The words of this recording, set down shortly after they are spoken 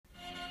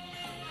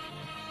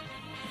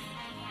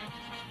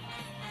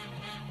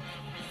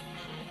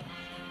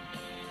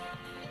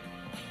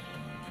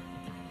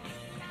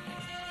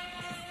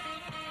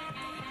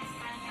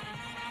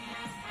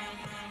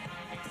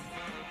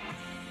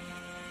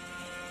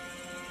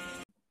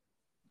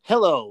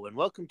Hello, and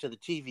welcome to the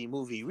TV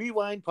Movie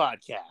Rewind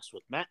podcast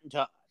with Matt and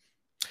Todd.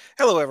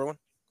 Hello, everyone.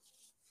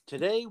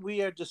 Today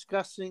we are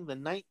discussing the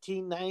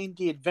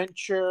 1990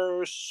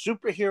 adventure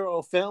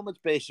superhero film. It's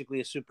basically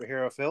a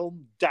superhero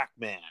film,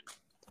 Darkman.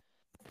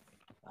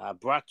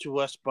 Brought to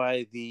us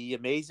by the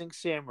amazing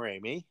Sam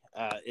Raimi.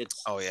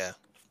 Oh yeah,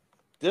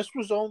 This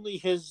was only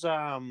his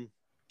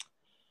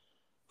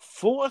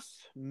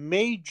fourth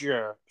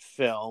major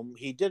film.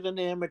 He did an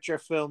amateur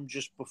film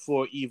just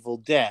before Evil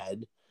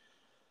Dead,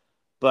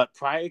 but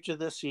prior to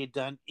this, he had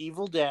done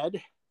Evil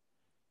Dead,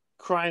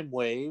 Crime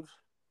Wave,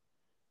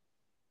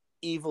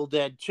 Evil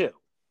Dead 2.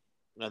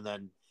 And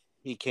then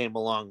he came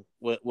along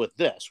with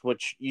this,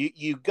 which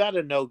you got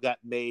to know got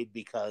made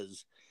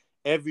because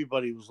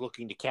everybody was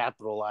looking to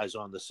capitalize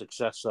on the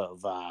success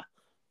of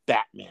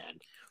Batman.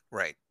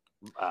 right,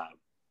 Uh,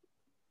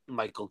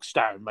 Michael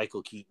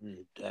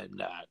Keaton,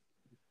 and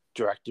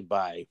directed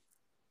by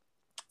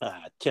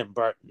Tim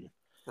Burton.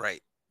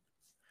 right.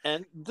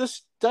 And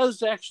this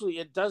does actually,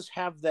 it does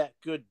have that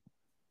good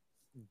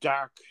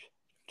dark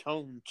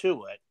tone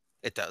to it,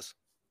 It does.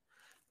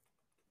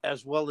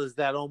 as well as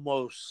that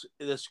almost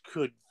this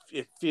could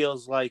it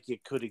feels like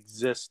it could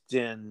exist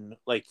in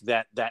like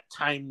that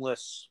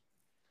timeless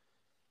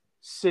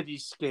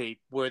cityscape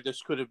where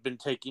this could have been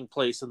taking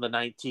place in the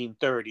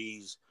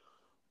 1930s,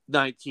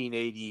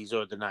 1980s,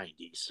 or the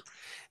 90s.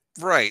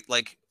 Right.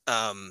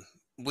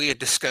 We had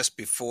discussed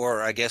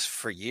before, I guess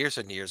for years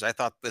and years, I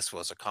thought this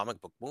was a comic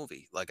book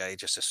movie. Like I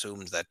just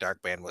assumed that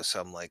Darkman was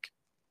some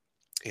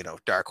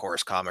Dark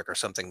Horse comic or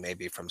something,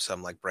 maybe from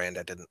some like brand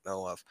I didn't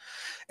know of.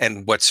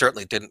 And what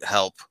certainly didn't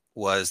help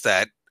was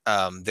that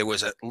there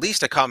was at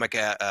least a comic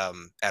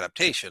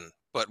adaptation,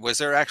 but was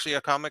there actually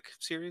a comic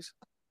series?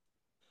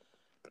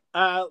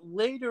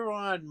 Later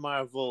on,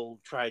 Marvel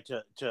tried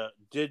to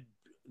did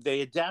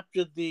they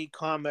adapted the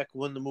comic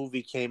when the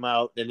movie came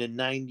out, and in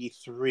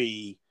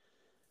 '93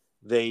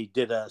 they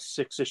did a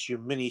 6-issue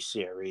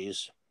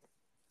miniseries,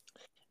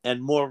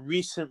 and more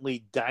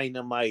recently,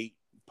 Dynamite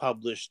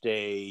published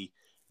a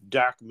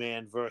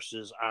Darkman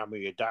versus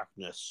Army of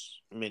Darkness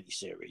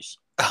miniseries.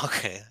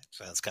 Okay,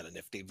 sounds kind of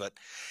nifty, but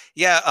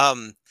yeah.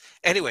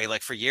 Anyway,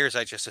 like for years,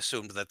 I just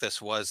assumed that this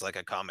was like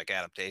a comic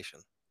adaptation,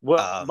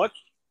 Well, um,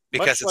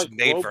 because much it's like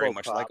made very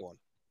much RoboCop, like one.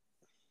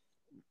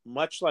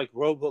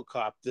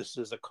 this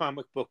is a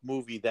comic book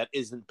movie that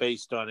isn't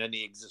based on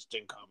any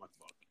existing comic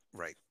book.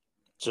 Right,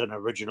 It's an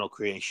original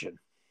creation.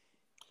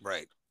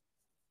 right.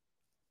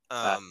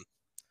 Uh, Um,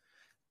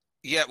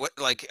 yeah,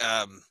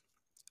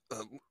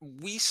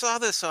 we saw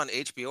this on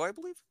HBO, I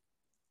believe.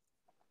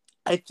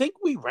 I think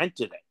we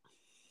rented it.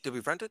 Did we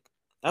rent it?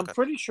 I'm Okay.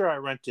 pretty sure I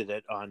rented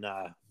it on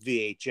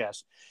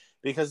VHS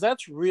because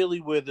that's really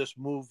where this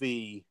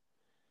movie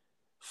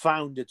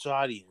found its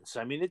audience.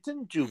 I mean, it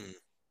didn't do Mm,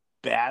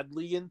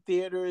 badly in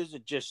theaters.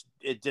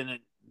 It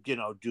didn't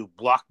do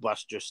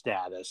blockbuster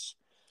status.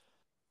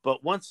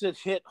 But once it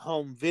hit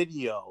home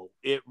video,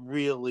 it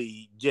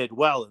really did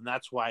well, and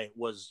that's why it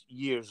was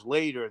years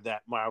later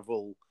that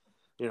Marvel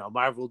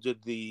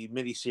did the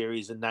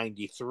miniseries in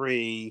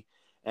 '93,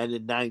 and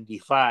in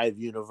 '95,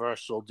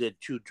 Universal did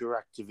two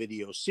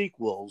direct-to-video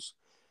sequels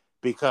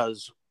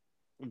because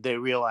they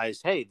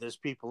realized, hey, there's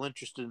people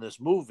interested in this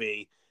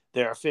movie.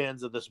 There are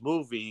fans of this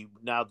movie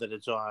now that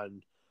it's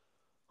on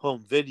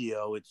home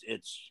video.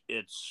 It's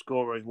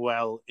scoring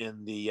well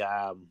in the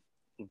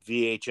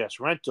VHS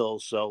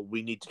rentals, so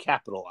we need to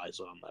capitalize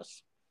on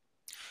this.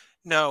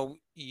 no,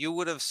 you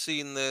would have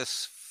seen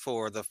this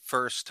for the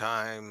first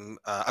time.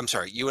 I'm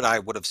sorry, you and I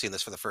would have seen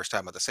this for the first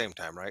time at the same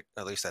time, right?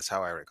 At least that's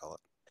how I recall it.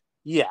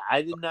 Yeah,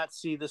 I did not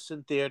see this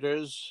in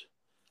theaters.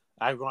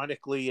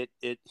 Ironically,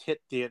 it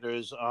hit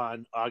theaters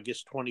on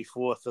August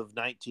 24th of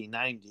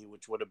 1990,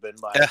 which would have been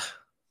my Yeah.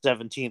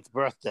 17th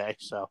birthday.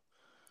 So,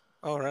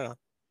 Oh, right on.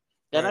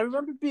 and I Right.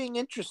 remember being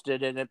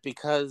interested in it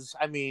because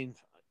I mean,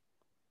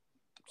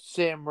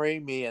 Sam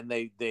Raimi, and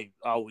they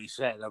always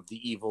said of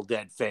the Evil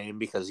Dead fame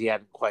because he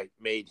hadn't quite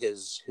made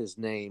his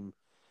name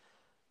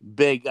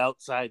big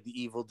outside the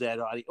Evil Dead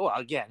audience. Well,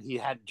 again, he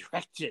hadn't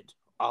directed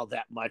all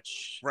that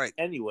much, Right.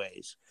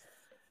 anyways.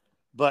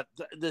 But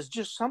there's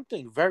just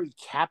something very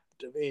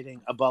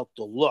captivating about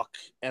the look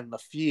and the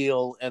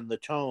feel and the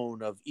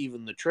tone of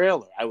even the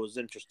trailer. I was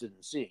interested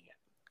in seeing it.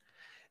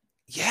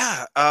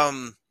 Yeah.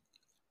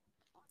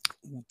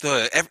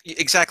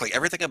 Exactly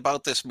everything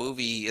about this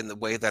movie in the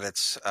way that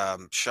it's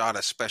shot,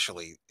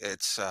 especially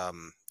it's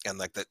and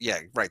like the yeah,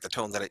 right, the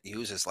tone that it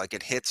uses, like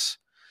it hits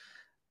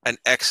an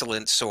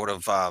excellent sort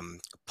of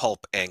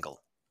pulp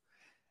angle.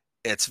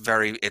 It's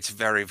very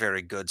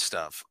very good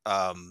stuff.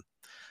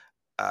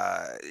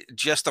 Uh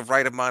just the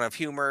right amount of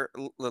humor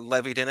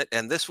levied in it,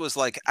 and this was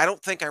like, I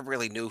don't think I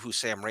really knew who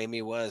Sam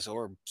Raimi was,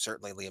 or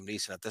certainly Liam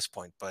Neeson at this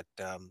point, but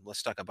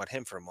let's talk about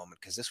him for a moment,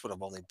 because this would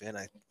have only been,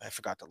 I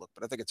forgot to look,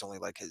 but I think it's only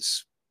like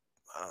his,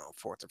 I don't know,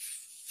 fourth or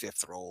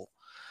fifth role.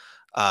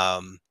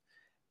 Um,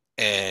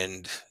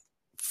 and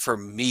for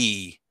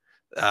me,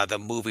 the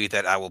movie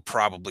that I will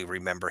probably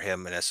remember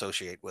him and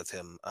associate with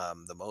him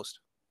the most.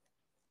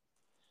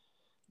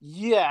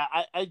 Yeah,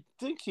 I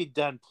think he'd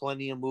done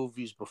plenty of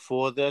movies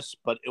before this,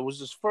 but it was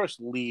his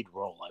first lead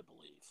role, I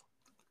believe.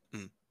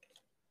 Hmm.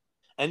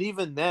 And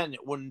even then,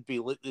 it wouldn't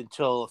be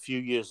until a few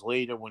years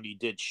later when he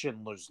did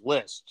Schindler's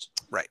List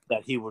Right.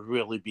 that he would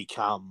really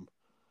become,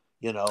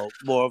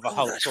 more of a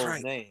Oh, that's household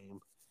right. name.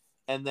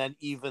 And then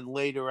even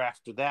later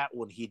after that,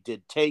 when he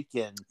did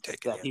Taken,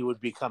 Taken, that yeah. he would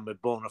become a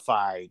bona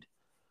fide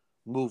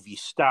movie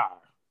star.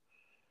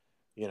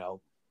 You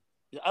know,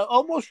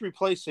 almost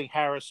replacing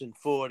Harrison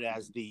Ford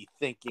as the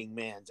thinking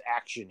man's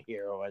action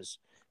hero, as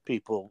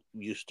people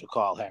used to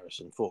call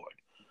Harrison Ford.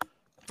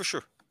 For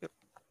sure. Yep.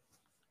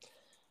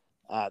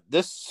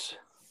 This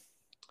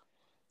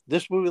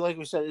movie, like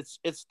we said,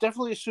 it's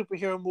definitely a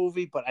superhero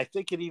movie, but I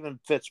think it even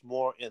fits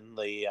more in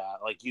the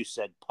like you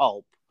said,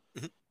 pulp.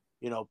 Mhm.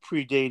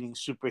 Predating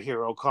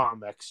superhero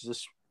comics.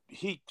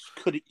 He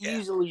could Yeah.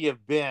 easily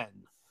have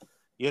been,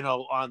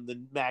 on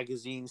the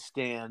magazine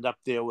stand up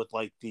there with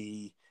like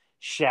the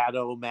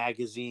Shadow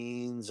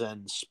magazines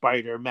and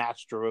Spider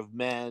Master of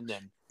Men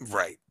and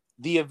Right.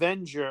 the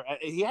Avenger.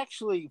 He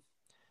actually,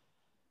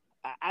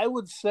 I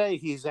would say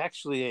he's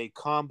actually a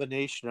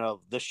combination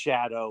of the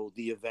Shadow,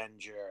 the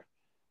Avenger,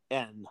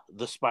 and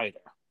the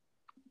Spider.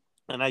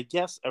 And I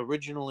guess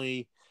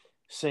originally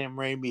Sam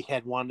Raimi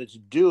had wanted to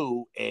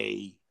do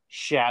a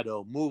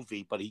Shadow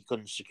movie, but he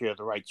couldn't secure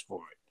the rights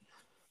for it.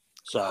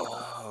 So,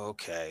 Oh,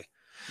 okay.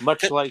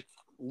 much like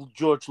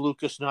George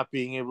Lucas not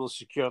being able to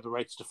secure the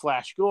rights to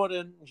Flash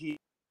Gordon, he did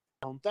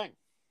his own thing.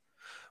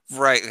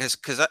 Right,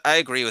 because I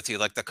agree with you.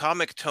 Like the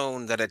comic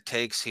tone that it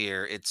takes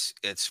here,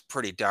 it's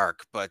pretty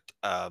dark, but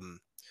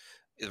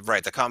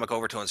right, the comic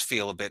overtones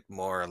feel a bit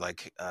more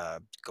like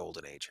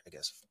Golden Age, I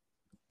guess.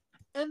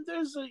 And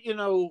there's a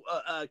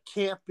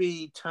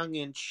campy,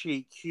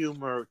 tongue-in-cheek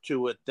humor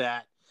to it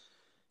that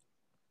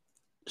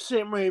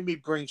Sam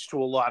Raimi brings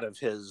to a lot of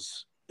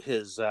his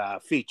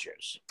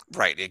features.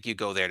 Right, like you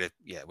go there to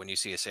yeah. When you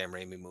see a Sam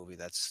Raimi movie,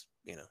 that's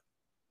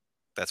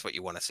that's what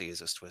you want to see is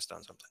this twist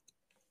on something.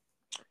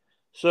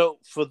 So,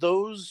 for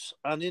those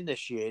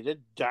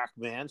uninitiated,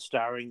 Darkman,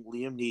 starring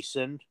Liam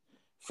Neeson,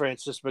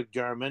 Francis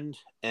McDermott,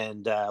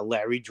 and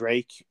Larry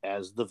Drake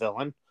as the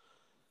villain,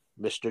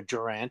 Mr.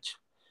 Durant,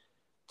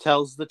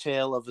 tells the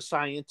tale of a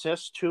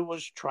scientist who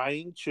was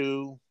trying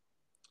to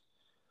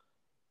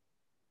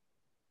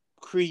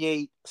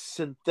create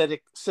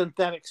synthetic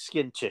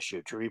skin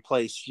tissue to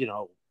replace,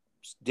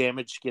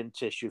 damaged skin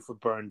tissue for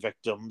burn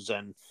victims,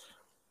 and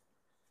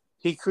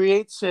he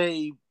creates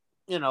a,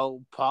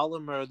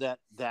 polymer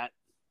that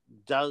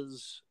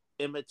does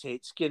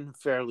imitate skin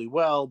fairly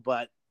well,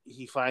 but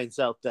he finds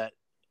out that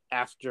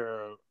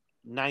after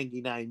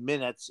 99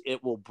 minutes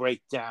it will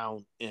break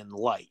down in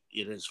light.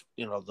 It is,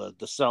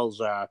 the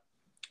cells are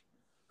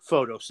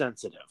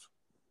photosensitive.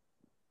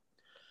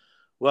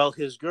 Well,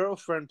 his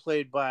girlfriend,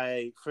 played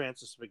by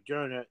Frances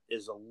McDermott,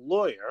 is a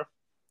lawyer,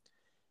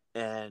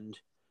 and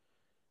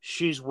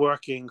she's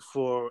working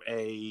for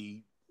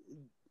a.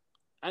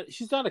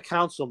 She's not a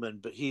councilman,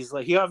 but he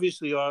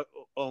obviously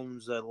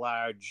owns a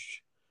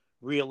large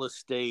real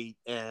estate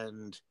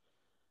and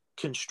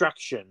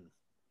construction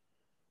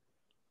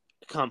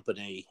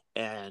company,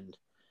 and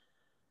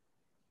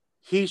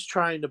he's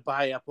trying to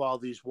buy up all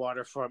these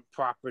waterfront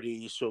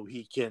properties so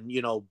he can,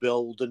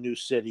 build a new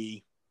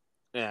city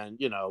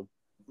and,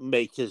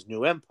 make his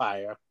new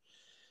empire.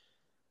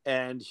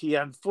 And he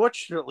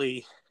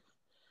unfortunately,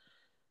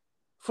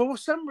 for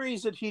some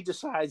reason, he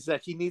decides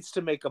that he needs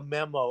to make a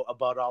memo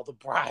about all the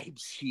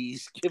bribes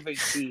he's giving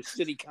to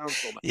city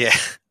councilmen. Yeah,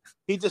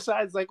 He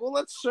decides, like, well,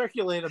 let's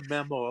circulate a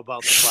memo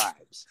about the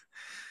bribes.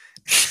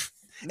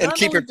 and Not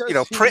keep only it,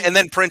 does print and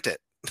he, then print it.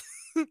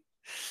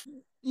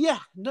 yeah,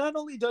 not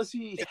only does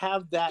he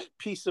have that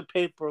piece of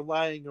paper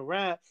lying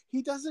around,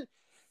 he does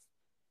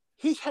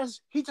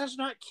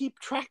not keep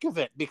track of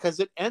it because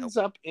it Nope. ends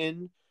up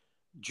in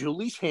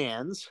Julie's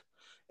hands,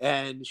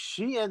 and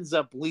she ends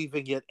up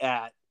leaving it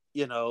at,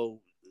 Liam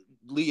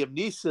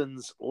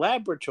Neeson's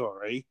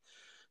laboratory,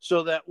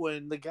 so that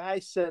when the guy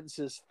sends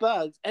his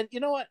thugs, and you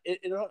know what,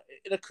 it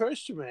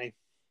occurs to me,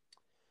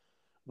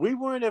 we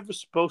weren't ever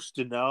supposed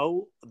to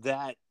know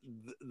that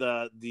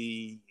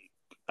the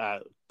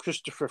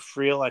Christopher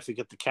Friel, I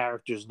forget the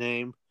character's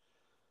name,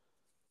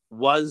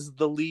 was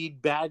the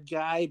lead bad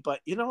guy.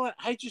 But you know what?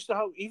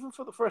 Even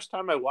for the first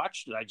time I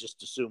watched it, I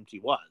just assumed he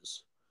was.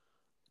 It's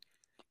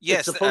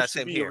Yes, supposed to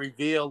same be a here.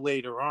 reveal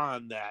later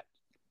on that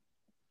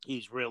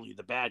he's really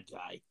the bad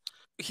guy.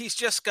 He's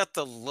just got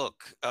the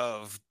look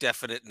of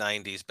definite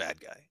 '90s bad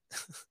guy,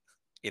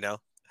 you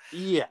know.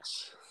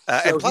 Yes.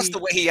 And So plus the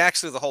he, way he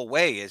acts through the whole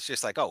way is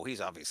just like, oh,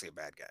 he's obviously a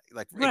bad guy.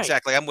 Like right,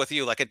 exactly, I'm with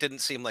you. Like it didn't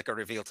seem like a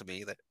reveal to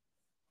me either.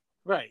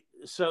 right.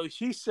 So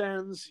he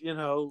sends,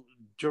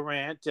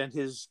 Durant and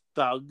his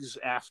thugs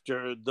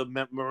after the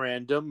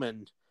memorandum,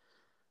 and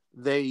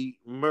they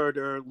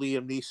murder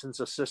Liam Neeson's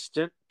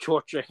assistant,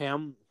 torture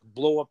him,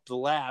 blow up the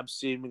lab,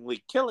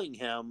 seemingly killing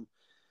him,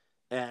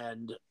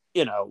 and,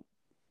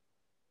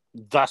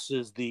 thus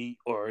is the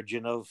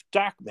origin of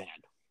Darkman.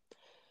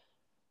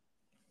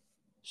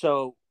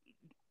 So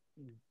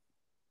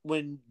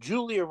when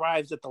Julie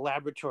arrives at the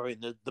laboratory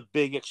and the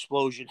big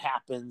explosion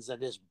happens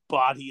and his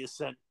body is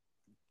sent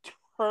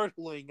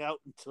hurtling out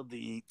into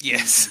the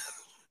Yes.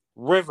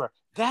 river,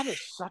 that is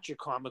such a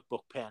comic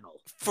book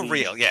panel. For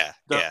real, yeah.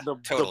 Yeah, The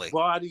totally.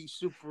 body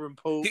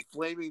superimposed,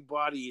 flaming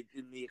body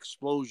in the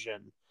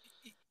explosion.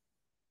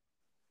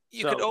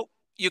 You could So,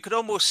 you could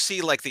almost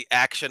see like the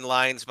action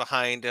lines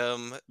behind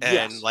him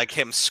and yes. like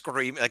him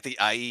screaming, like the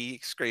IE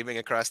screaming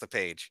across the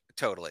page.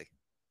 Totally.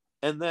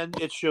 And then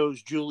it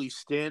shows Julie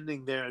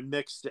standing there and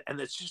mixed, and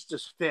it's just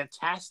this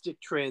fantastic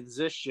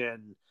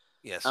transition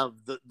Yes. of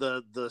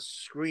the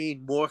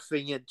screen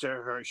morphing into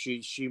her.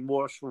 She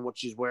morphs from what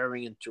she's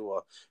wearing into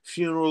a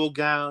funeral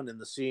gown, and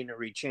the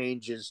scenery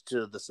changes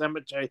to the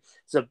cemetery.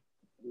 It's a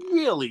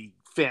really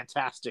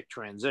fantastic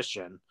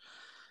transition.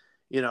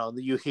 You know,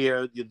 you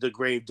hear the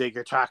grave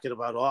digger talking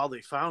about all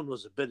they found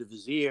was a bit of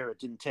his ear. It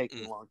didn't take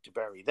them long to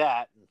bury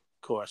that. And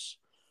of course,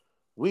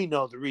 we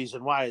know the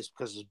reason why is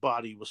because his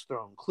body was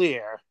thrown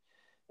clear.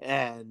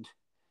 And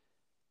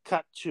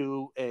cut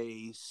to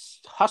a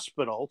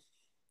hospital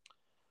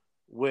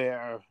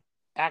where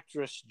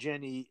actress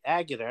Jenny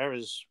Agutter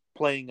is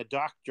playing a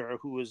doctor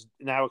who is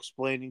now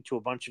explaining to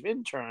a bunch of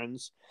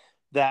interns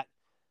that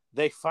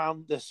they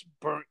found this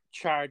burnt,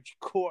 charred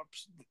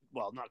corpse.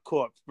 Well, not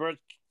corpse, burnt,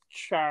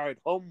 charred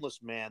homeless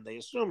man. They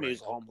assume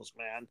he's a homeless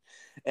man.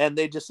 And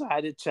they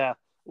decided to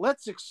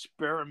let's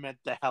experiment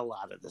the hell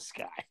out of this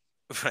guy.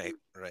 Right.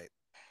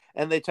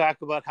 And they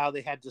talk about how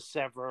they had to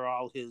sever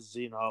all his,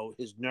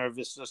 his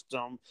nervous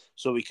system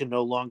so he can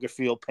no longer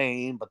feel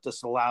pain. But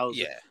this allows,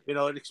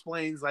 it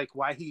explains like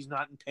why he's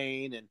not in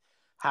pain and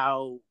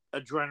how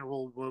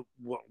adrenaline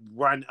will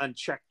run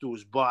unchecked through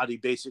his body,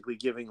 basically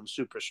giving him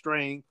super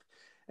strength.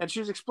 And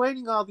she's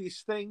explaining all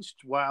these things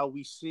while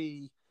we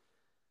see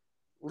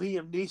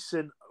Liam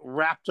Neeson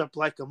wrapped up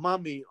like a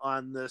mummy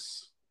on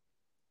this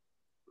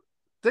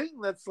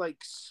thing that's like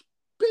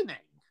spinning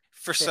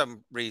for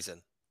some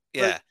reason.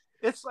 Yeah.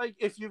 It's like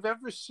if you've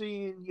ever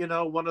seen,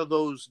 one of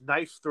those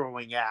knife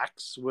throwing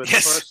acts where the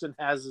person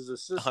has his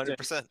assistant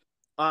 100%.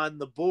 on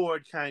the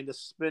board kind of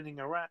spinning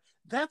around.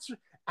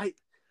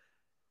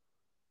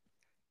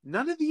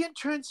 None of the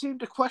interns seem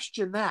to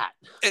question that.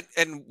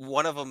 And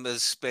one of them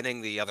is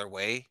spinning the other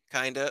way,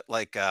 kind of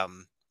like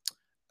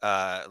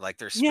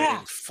they're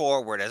spinning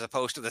forward as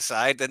opposed to the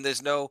side. Then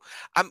there's no.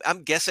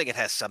 I'm guessing it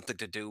has something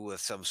to do with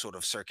some sort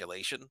of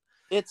circulation.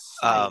 It's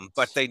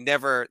but they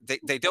never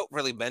they don't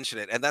really mention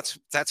it, and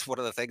that's one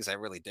of the things I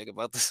really dig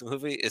about this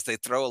movie is they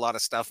throw a lot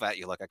of stuff at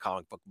you like a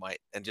comic book might,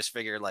 and just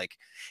figure like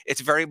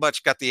it's very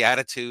much got the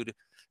attitude,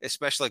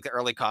 especially like the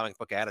early comic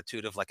book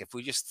attitude of like if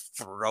we just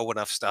throw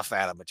enough stuff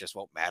at them, it just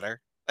won't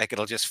matter. Like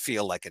it'll just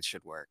feel like it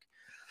should work.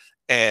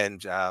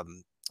 And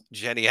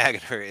Jenny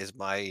Agutter is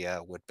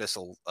my Whit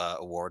Bissell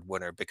Award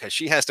winner because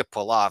she has to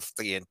pull off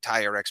the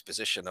entire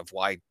exposition of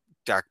why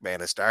Darkman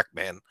is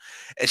Darkman,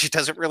 and she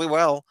does it really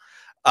well.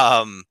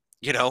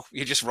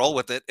 You just roll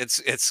with it.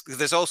 It's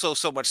there's also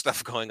so much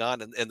stuff going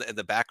on in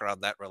the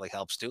background that really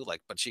helps too.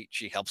 Like, but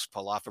she helps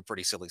pull off a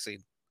pretty silly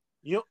scene.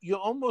 You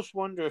almost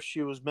wonder if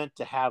she was meant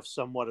to have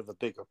somewhat of a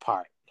bigger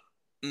part.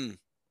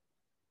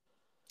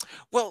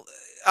 Well,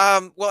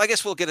 I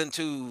guess we'll get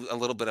into a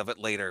little bit of it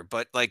later.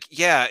 But like,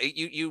 yeah,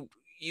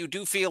 you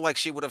do feel like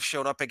she would have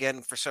shown up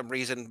again for some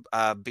reason,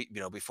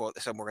 before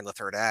somewhere in the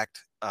third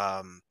act.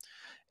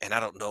 And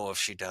I don't know if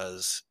she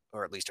does,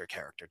 or at least her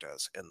character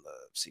does in the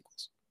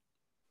sequels.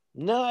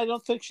 No, I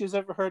don't think she's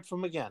ever heard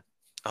from again.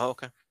 Oh,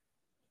 okay.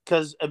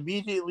 Because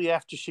immediately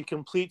after she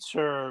completes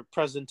her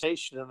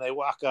presentation and they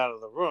walk out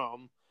of the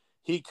room,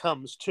 he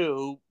comes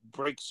to,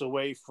 breaks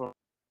away from,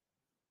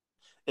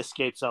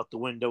 escapes out the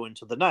window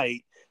into the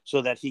night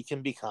so that he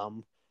can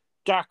become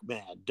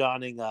Darkman,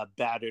 donning a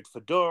battered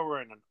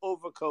fedora and an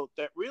overcoat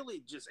that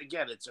really just,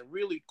 again, it's a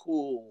really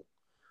cool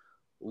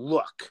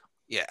look.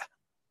 Yeah.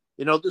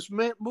 This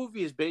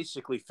movie is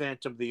basically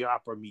Phantom of the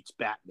Opera meets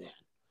Batman.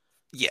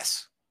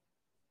 Yes.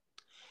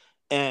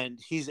 And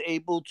he's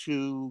able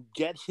to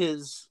get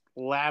his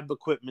lab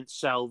equipment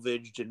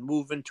salvaged and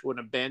move into an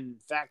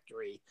abandoned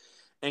factory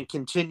and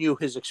continue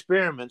his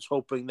experiments,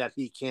 hoping that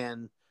he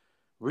can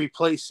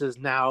replace his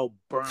now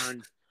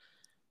burned.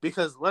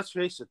 Because let's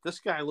face it, this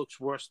guy looks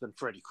worse than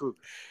Freddy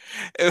Krueger.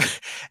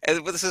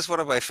 And this is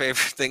one of my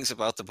favorite things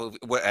about the movie,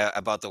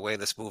 about the way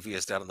this movie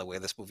is done and the way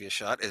this movie is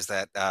shot, is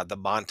that the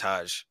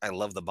montage. I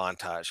love the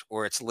montage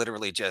where it's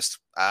literally just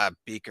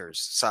beakers,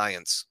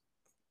 science,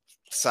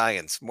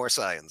 more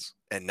science,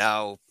 and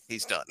now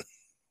he's done.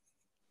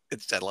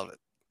 I love it.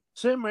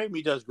 Sam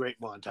Raimi does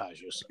great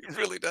montages. He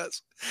really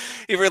does.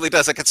 He really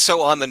does. Like it's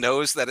so on the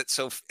nose that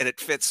it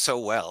fits so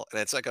well,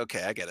 and it's like,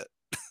 okay, I get it.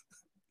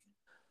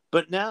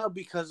 But now,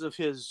 because of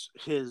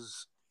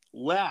his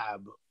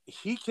lab,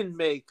 he can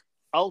make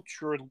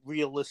ultra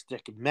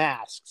realistic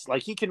masks.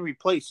 Like he can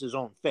replace his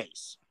own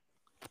face,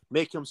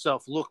 make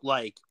himself look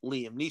like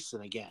Liam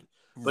Neeson again.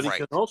 But he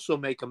can also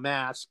make a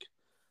mask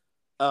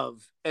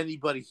of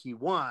anybody he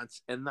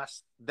wants, and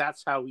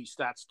that's how he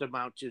starts to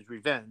mount his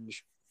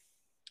revenge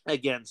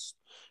against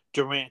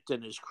Durant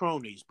and his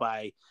cronies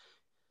by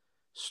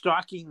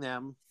stalking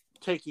them,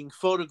 taking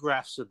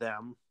photographs of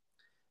them,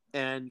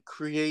 and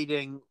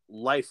creating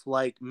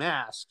lifelike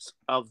masks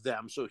of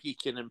them so he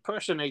can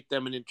impersonate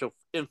them and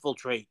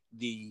infiltrate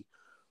the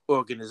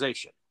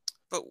organization.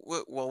 But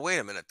well, wait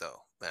a minute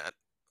though, Matt.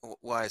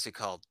 Why is he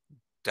called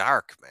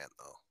Dark Man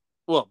though?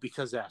 Well,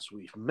 because as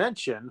we've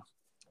mentioned,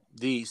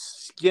 these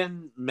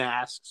skin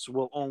masks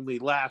will only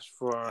last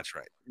for That's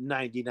right.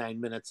 99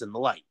 minutes in the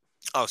light.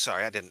 Oh,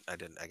 sorry, I didn't. I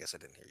guess I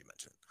didn't hear you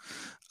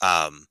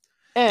mention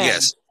And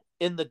yes,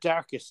 in the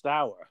darkest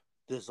hour,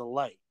 there's a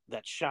light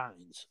that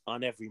shines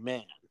on every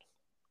man,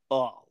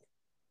 all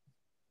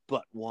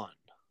but one.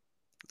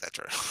 that's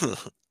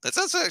right.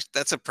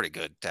 That's a pretty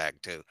good tag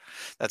too.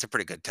 That's a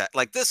pretty good tag.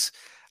 Like this,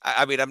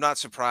 I mean, I'm not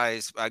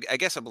surprised. I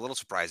guess I'm a little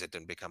surprised it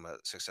didn't become a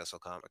successful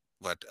comic.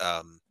 But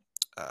uh,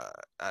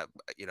 uh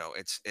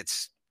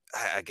it's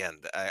again,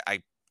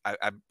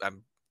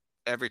 I'm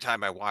every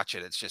time I watch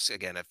it, it's just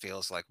again, it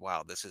feels like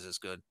wow, this is as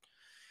good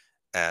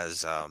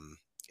as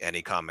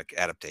any comic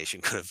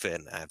adaptation could have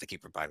been. I have to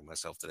keep reminding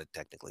myself that it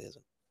technically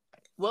isn't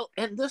Well,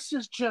 and this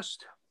is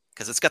just,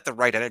 because it's got the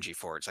right energy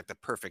for it. It's like the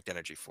perfect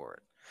energy for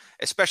it,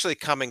 especially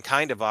coming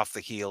kind of off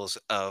the heels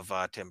of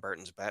Tim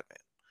Burton's Batman.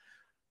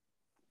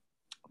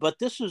 but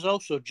this is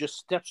also just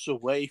steps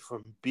away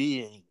from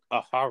being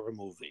a horror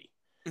movie.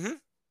 Hmm.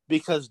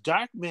 Because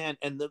Darkman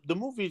and the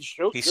movie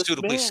shows He's this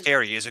suitably man,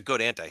 scary. He's a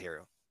good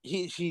anti-hero.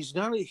 he's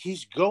not,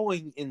 he's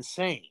going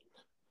insane.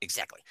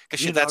 Exactly,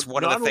 because You know, that's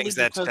one of the not only things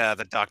that because,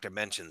 the doctor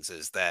mentions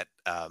is that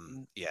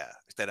yeah,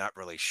 they're not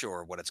really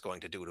sure what it's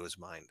going to do to his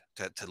mind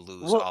to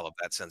lose well, all of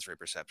that sensory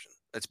perception.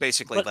 It's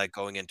basically but like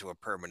going into a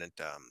permanent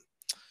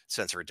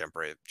sensory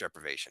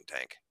deprivation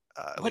tank,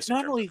 at but least in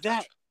not terms only of that,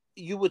 perception.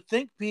 you would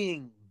think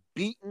being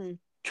beaten,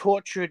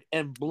 tortured,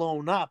 and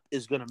blown up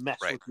is going to mess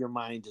Right. with your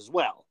mind as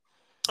well.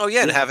 Oh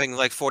yeah, and You know, having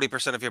like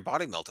 40% of your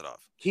body melted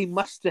off. he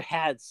must have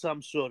had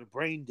some sort of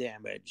brain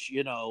damage,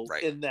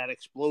 Right. in that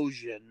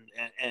explosion,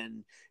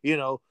 and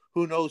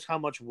who knows how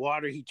much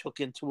water he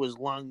took into his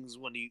lungs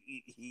when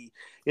he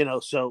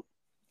so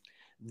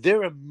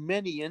there are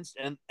many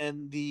and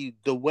the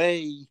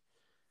way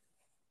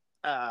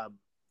um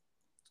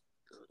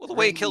Well, the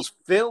way he Raimi kills.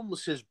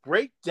 films his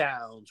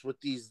breakdowns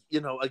with these,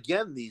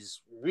 again,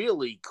 these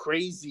really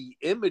crazy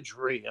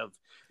imagery of,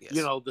 Yes.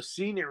 the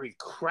scenery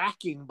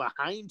cracking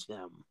behind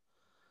him,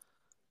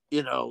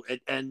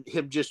 and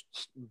him just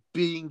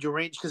being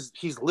deranged because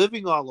he's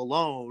living all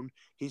alone.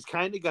 He's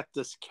kind of got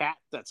this cat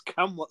that's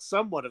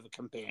somewhat of a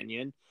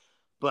companion,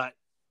 but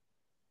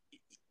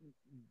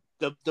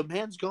the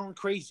man's going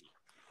crazy.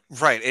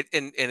 Right.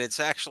 And it's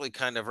actually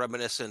kind of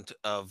reminiscent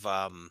of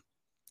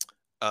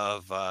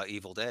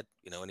Evil Dead,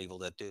 and Evil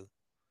Dead 2.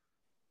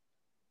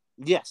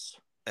 Yes,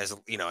 As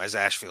as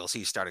Ash feels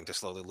he's starting to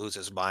slowly lose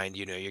his mind,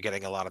 you're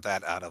getting a lot of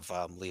that out of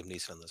Liam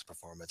Neeson in this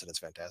performance, and it's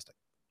fantastic.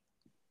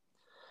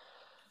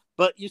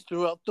 but you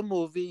throughout the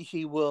movie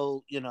he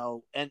will,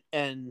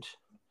 and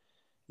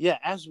yeah,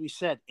 as we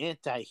said,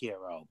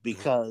 anti-hero Mhm.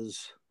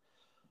 because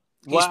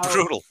He's while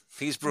brutal.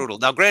 He's brutal.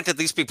 Now, granted,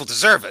 these people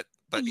deserve it,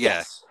 but yeah,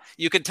 yes,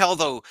 you can tell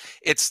though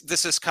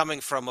this is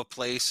coming from a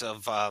place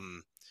of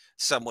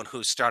someone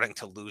who's starting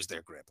to lose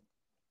their grip,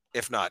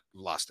 if not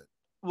lost it.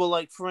 well,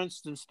 like for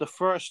instance, the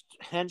first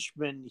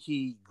henchman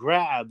he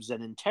grabs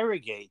and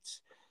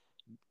interrogates,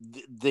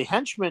 the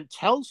henchman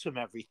tells him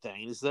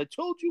everything. He says, "I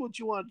told you what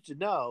you wanted to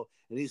know,"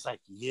 and he's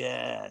like,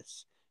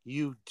 "Yes,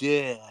 you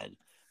did,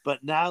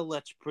 but now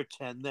let's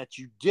pretend that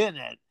you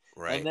didn't."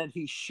 And Right. then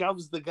he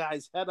shoves the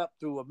guy's head up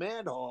through a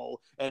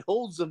manhole and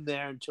holds him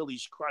there until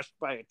he's crushed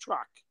by a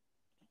truck.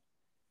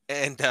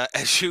 And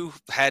as you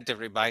had to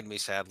remind me,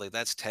 sadly,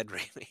 that's Ted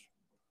Raimi.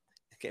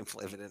 I can't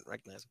believe I didn't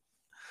recognize him.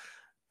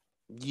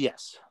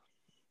 Yes.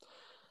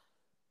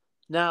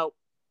 Now,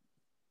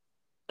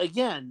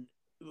 again,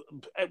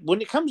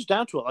 when it comes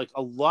down to it, like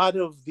a lot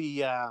of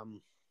the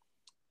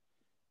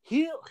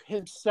he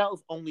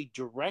himself only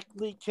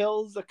directly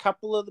kills a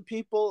couple of the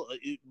people.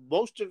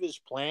 Most of his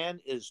plan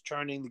is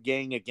turning the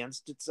gang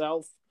against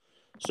itself,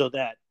 so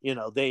that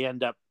they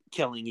end up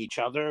killing each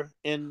other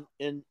in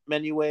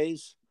many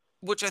ways.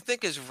 Which I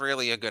think is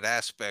really a good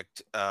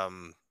aspect.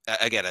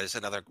 Again, is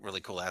another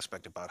really cool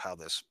aspect about how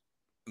this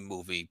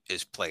movie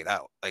is played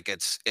out. Like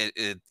it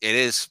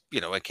is,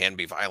 it can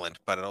be violent,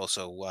 but it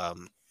also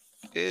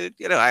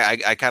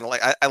I kind of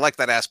I like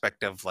that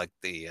aspect of like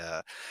the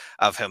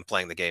of him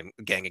playing the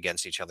gang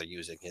against each other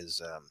using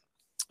his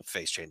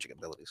face changing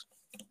abilities.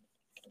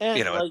 And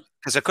like,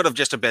 Because it could have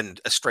just been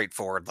a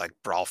straightforward like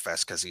brawl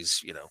fest because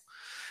he's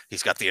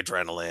got the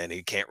adrenaline.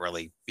 He can't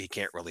really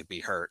be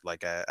hurt.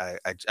 Like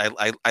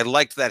I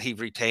liked that he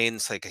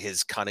retains like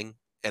his cunning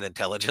and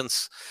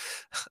intelligence,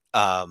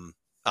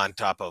 on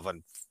top of,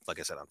 like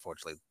I said,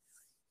 unfortunately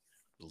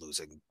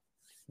losing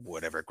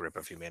whatever grip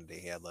of humanity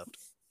he had left.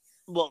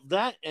 well,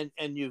 that and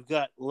you've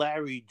got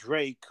Larry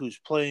Drake, who's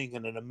playing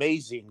an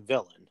amazing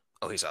villain.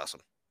 Oh, he's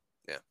awesome.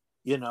 Yeah,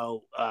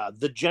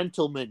 The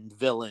gentleman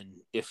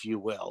villain, if you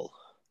will,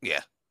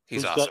 yeah,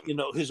 he's who's got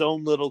awesome. his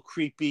own little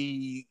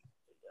creepy,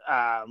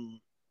 um,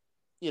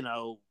 you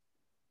know,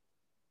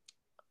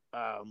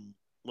 um,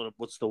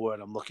 what's the word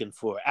I'm looking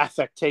for?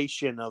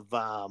 Affectation of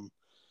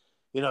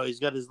he's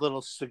got his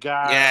little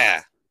cigar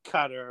Yeah.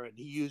 cutter, and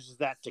he uses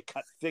that to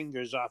cut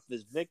fingers off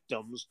his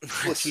victims,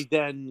 which he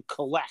then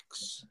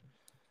collects.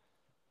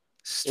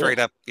 Straight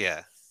up,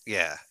 yeah,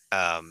 yeah.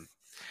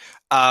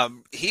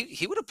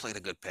 He would have played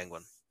a good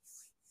Penguin.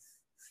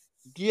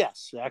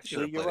 Yes, He would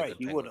actually, have you're played a right.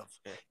 good He would Penguin.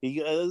 have.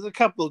 Yeah. There's a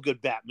couple of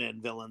good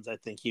Batman villains. I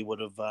think he would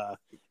have Oh,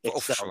 for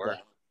excelled sure.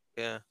 at.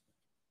 Yeah.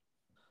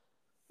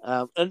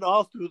 And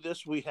all through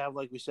this, we have,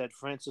 like we said,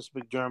 Frances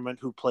McDermott,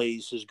 who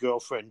plays his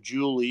girlfriend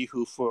Julie,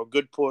 who for a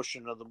good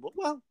portion of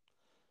the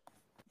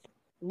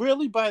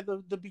really by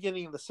the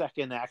beginning of the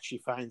second act, she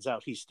finds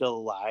out he's still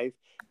alive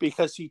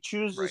because he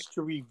chooses Right.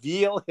 to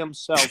reveal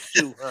himself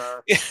to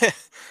her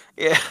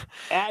Yeah.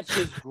 at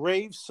his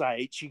grave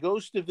site. She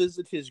goes to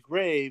visit his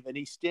grave, and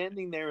he's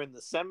standing there in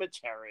the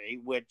cemetery,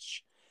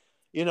 which,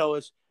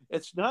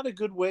 it's not a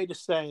good way to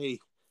say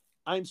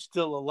I'm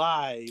still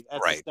alive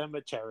at the Right.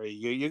 cemetery.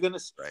 You're gonna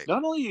Right.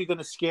 not only are you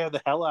gonna scare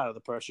the hell out of the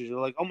person, you're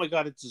like, oh my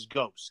god, it's his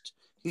ghost.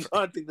 He's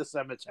haunting the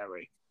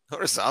cemetery.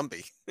 Or a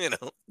zombie,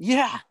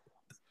 Yeah.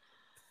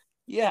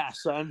 Yeah,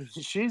 so I mean,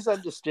 she's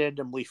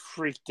understandably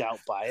freaked out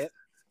by it.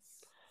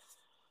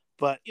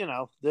 But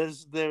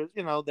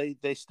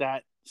they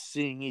start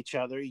seeing each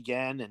other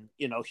again, and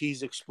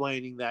he's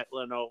explaining that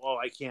oh,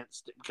 I can't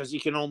because he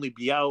can only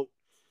be out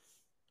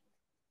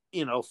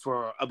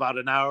for about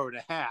an hour and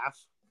a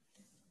half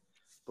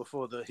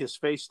before his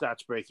face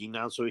starts breaking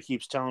down. So he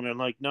keeps telling her,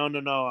 like, no,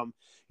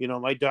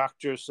 my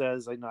doctor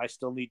says I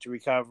still need to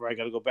recover. I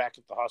got to go back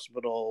to the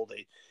hospital.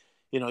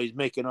 He's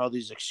making all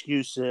these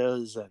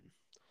excuses, and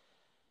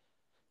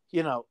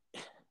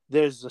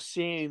there's a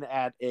scene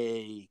at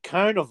a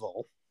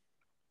carnival,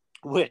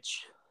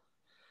 which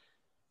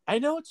I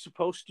know it's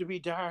supposed to be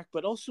dark,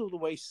 but also the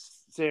way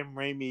Sam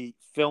Raimi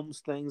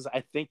films things,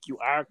 I think you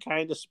are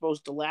kind of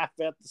supposed to laugh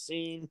at the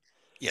scene.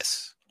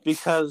 Yes.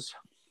 Because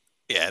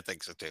yeah, I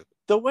think so too.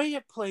 The way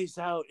it plays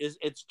out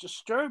it's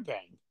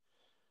disturbing.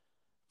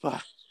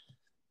 But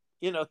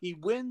he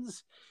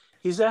wins.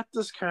 He's at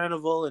this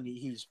carnival, and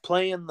he's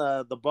playing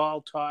the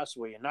ball toss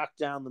where you knock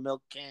down the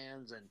milk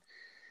cans, and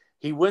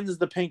he wins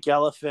the pink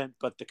elephant,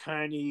 but the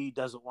carny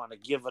doesn't want to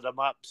give it him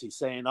up. So he's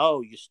saying,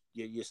 oh,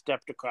 you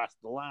stepped across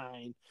the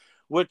line,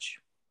 which,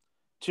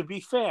 to be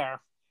fair,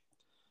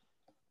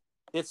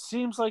 it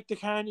seems like the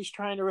carny's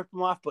trying to rip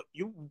him off, but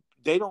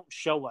they don't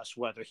show us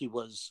whether he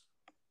was,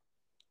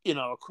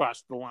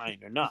 across the line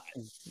or not.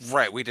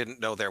 Right. We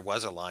didn't know there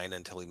was a line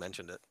until he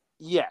mentioned it.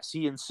 Yes,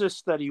 he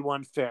insists that he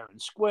won fair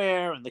and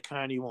square, and the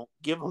carny won't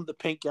give him the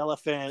pink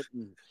elephant,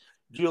 and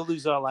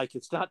Julie's all like,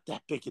 it's not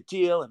that big a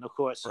deal, and of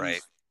course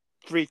he's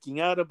freaking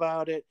out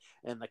about it,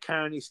 and the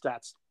carny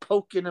starts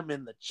poking him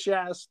in the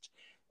chest,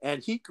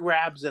 and he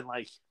grabs and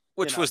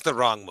which was the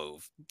wrong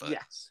move. But,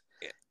 yes.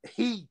 Yeah.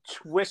 He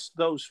twists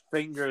those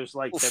fingers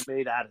like they're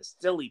made out of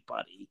silly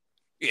putty.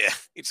 Yeah,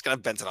 he's gonna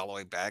bend it all the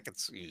way back.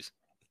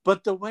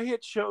 But the way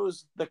it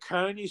shows the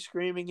carny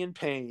screaming in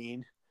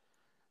pain,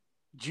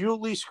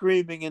 Julie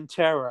screaming in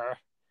terror,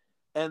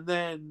 and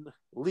then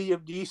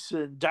Liam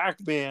Neeson,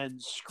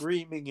 Darkman,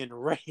 screaming in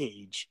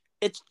rage.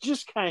 It's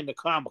just kind of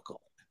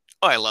comical.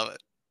 Oh, I love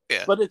it.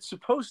 Yeah. But it's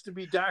supposed to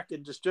be dark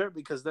and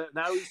disturbing because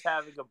now he's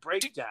having a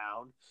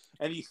breakdown,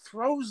 and he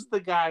throws the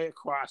guy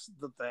across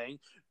the thing,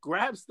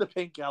 grabs the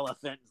pink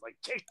elephant, and is like,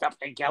 take the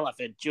pink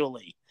elephant,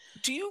 Julie.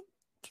 Do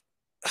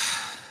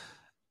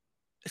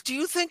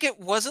you think it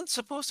wasn't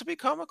supposed to be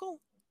comical?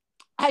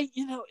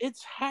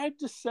 It's hard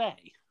to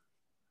say.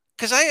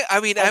 Because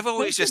I've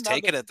always just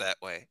taken it that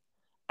way.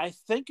 I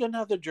think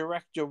another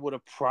director would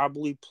have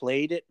probably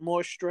played it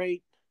more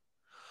straight.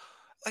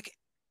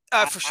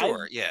 For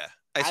sure, yeah.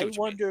 I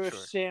wonder if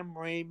Sam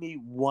Raimi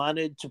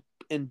wanted to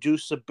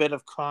induce a bit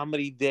of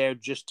comedy there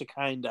just to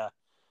kind of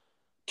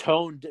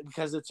tone,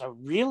 because it's a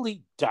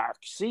really dark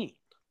scene.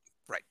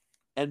 Right.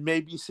 And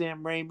maybe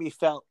Sam Raimi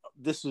felt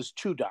this is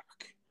too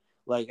dark.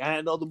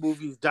 I know the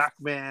movie's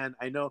Darkman.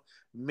 I know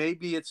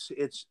maybe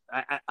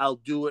I'll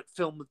do it,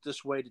 film it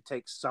this way to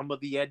take some of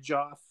the edge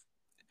off.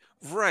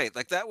 Right.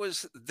 That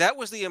was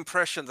the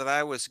impression that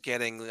I was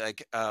getting,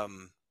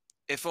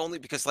 if only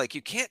because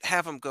you can't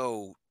have him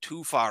go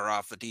too far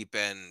off the deep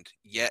end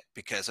yet,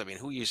 because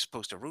who are you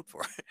supposed to root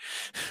for?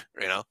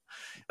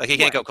 He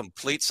can't go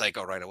complete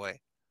psycho right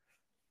away.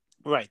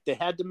 Right. They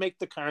had to make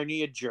the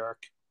carny a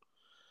jerk.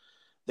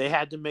 They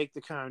had to make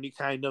the carny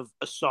kind of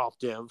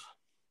assaultive,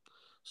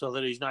 so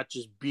that he's not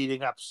just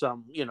beating up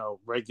some,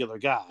 regular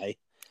guy.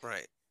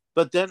 Right.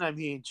 But then,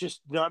 just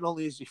not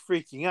only is he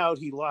freaking out,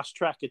 he lost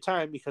track of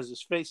time because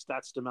his face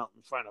starts to melt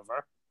in front of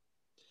her.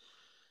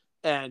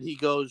 And he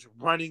goes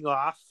running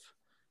off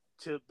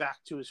back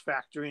to his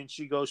factory, and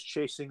she goes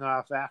chasing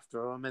off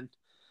after him. And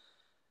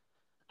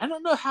I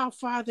don't know how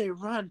far they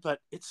run, but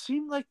it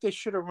seemed like they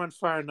should have run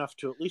far enough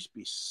to at least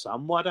be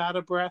somewhat out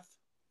of breath.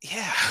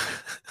 Yeah.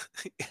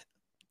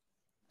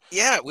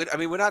 Yeah,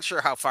 we're not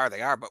sure how far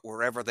they are, but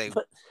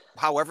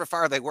however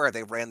far they were,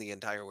 they ran the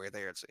entire way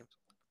there, it seems.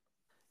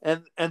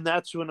 And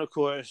that's when, of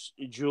course,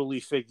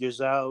 Julie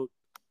figures out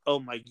oh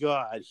my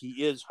God,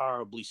 he is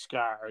horribly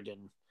scarred,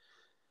 and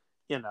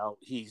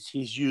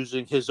he's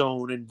using his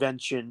own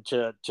invention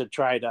to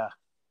try to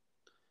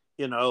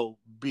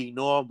be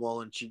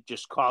normal. And she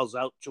just calls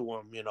out to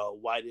him,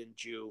 why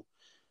didn't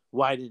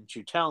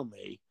you tell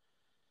me?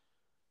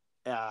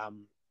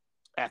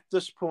 At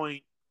this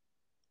point,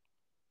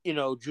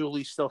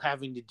 Julie's still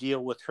having to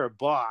deal with her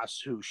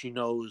boss, who she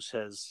knows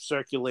has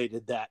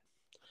circulated that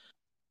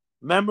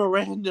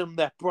memorandum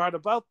that brought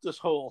about this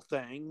whole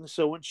thing.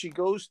 So when she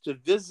goes to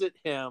visit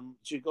him,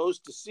 she goes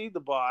to see the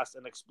boss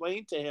and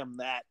explain to him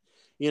that,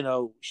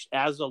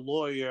 as a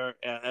lawyer,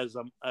 as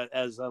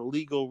a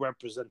legal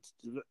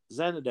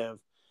representative,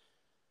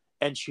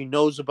 and she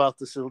knows about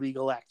this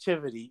illegal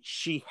activity,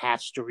 she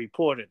has to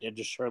report it. It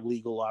is her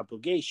legal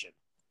obligation.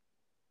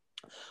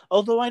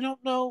 Although I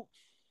don't know,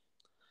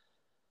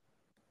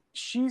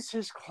 she's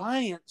his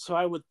client, so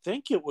I would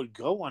think it would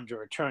go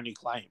under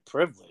attorney-client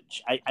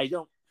privilege. I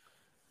don't.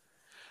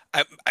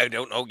 I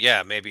don't know.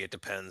 Yeah, maybe it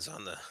depends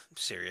on the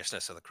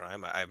seriousness of the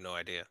crime. I have no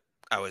idea.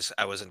 I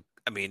wasn't.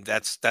 I mean,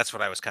 that's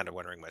what I was kind of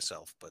wondering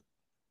myself.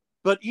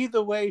 But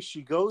either way,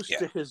 she goes Yeah.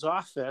 to his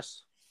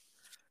office,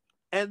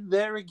 and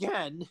there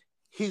again,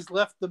 he's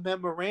left the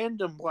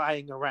memorandum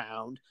lying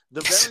around.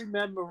 The very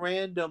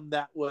memorandum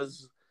that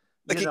was,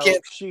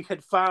 she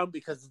had found,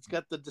 because it's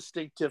got the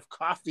distinctive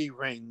coffee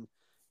ring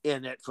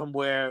in it from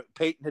where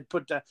Peyton had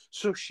put that.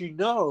 So she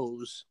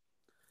knows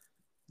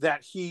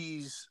that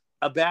he's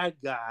a bad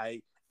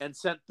guy and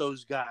sent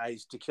those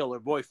guys to kill her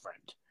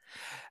boyfriend.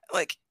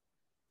 Like,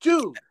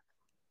 dude,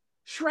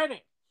 shred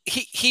it.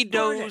 He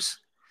knows.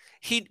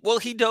 He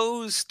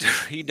knows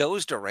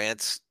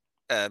Durant's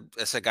a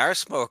cigar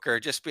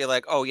smoker. Just be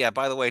like, oh yeah,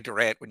 by the way,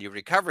 Durant, when you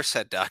recover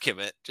said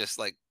document, just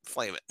like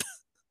flame it,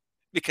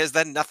 because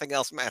then nothing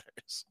else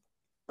matters.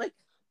 Like,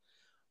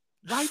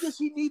 why does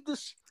he need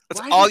this?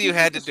 That's all you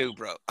had to do,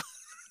 bro.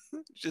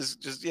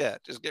 just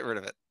get rid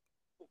of it.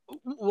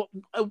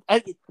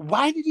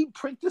 Why did he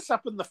print this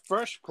up in the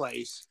first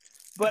place?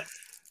 But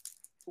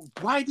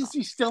why does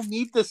he still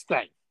need this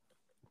thing?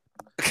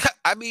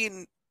 I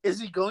mean, is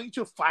he going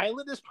to file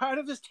it as part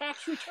of his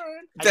tax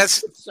return?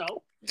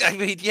 So. I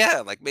mean,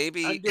 yeah, like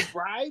maybe under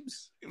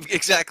bribes.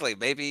 Exactly.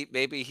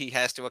 Maybe he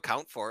has to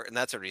account for it, and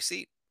that's a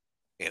receipt.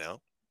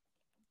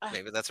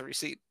 Maybe that's a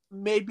receipt.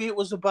 Maybe it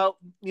was about,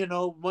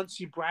 once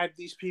he bribed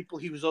these people,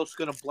 he was also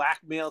going to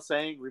blackmail,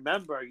 saying,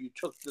 remember, you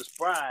took this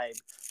bribe,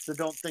 so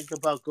don't think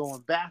about going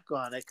back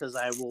on it, because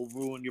I will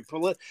ruin your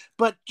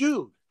But,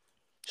 dude,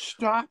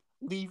 stop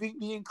leaving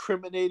the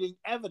incriminating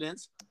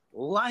evidence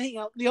lying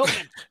out in the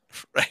open.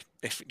 Right.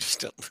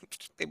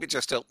 Maybe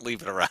just don't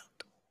leave it around.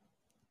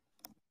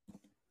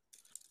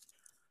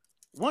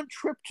 One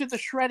trip to the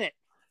shred it,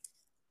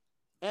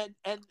 and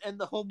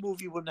the whole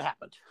movie wouldn't have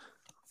happened.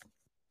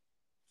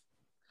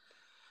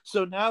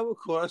 So now, of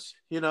course,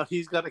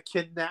 he's got to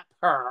kidnap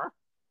her.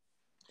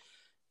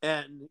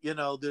 And,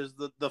 there's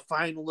the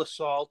final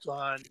assault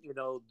on,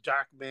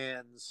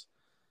 Darkman's,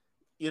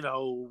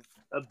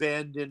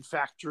 abandoned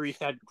factory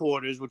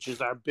headquarters, which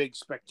is our big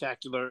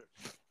spectacular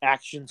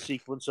action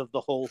sequence of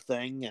the whole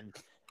thing. And,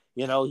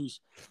 he's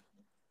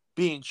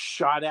being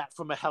shot at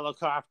from a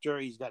helicopter.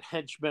 He's got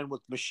henchmen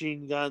with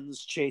machine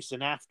guns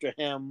chasing after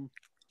him.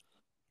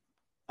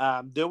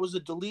 There was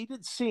a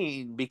deleted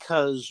scene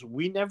because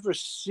we never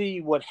see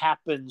what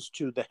happens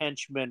to the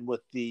henchman with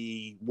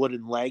the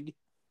wooden leg.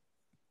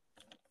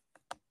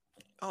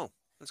 Oh,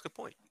 that's a good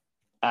point.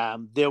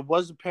 There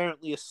was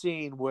apparently a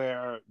scene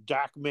where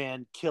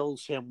Darkman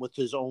kills him with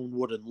his own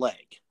wooden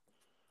leg.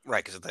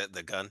 Right, because of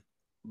the gun.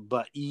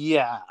 But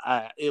yeah,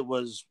 it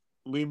was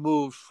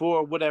removed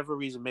for whatever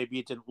reason. Maybe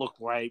it didn't look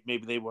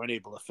right.Maybe they weren't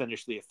able to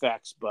finish the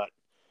effects. But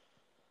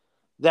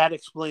that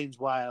explains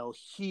why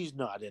he's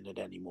not in it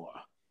anymore.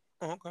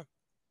 Oh, okay.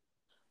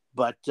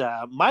 But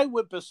my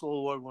Whippistle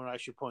Award winner, I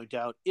should point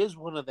out, is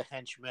one of the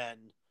henchmen.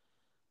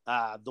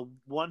 The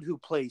one who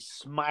plays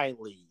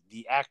Smiley.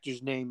 The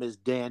actor's name is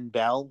Dan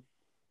Bell.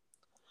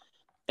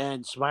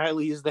 And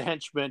Smiley is the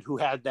henchman who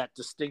had that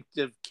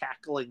distinctive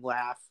cackling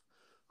laugh,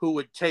 who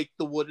would take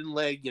the wooden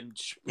leg and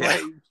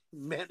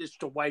manage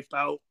to wipe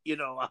out,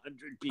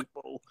 100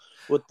 people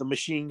with the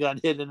machine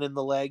gun hidden in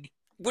the leg.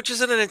 Which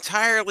is an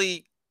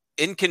entirely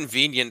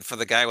inconvenient for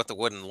the guy with the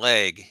wooden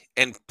leg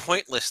and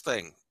pointless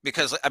thing.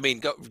 Because, I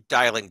mean,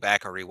 dialing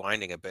back or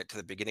rewinding a bit to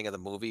the beginning of the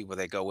movie where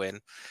they go in,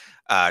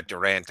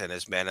 Durant and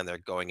his men, and they're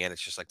going in.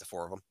 It's just like the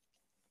four of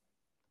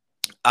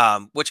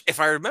them. Which, if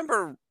I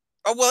remember,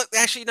 oh well,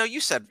 actually, no, you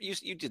said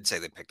you did say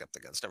they picked up the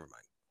guns. Never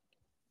mind.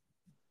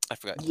 I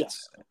forgot.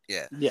 Yes.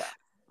 Yeah.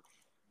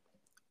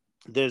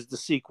 There's the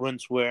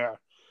sequence where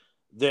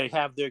they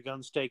have their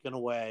guns taken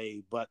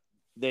away, but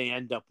they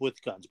end up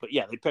with guns. But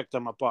yeah, they picked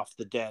them up off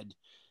the dead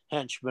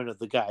henchmen of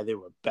the guy they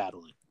were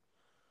battling.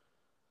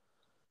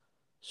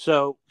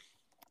 So,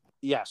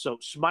 yeah, so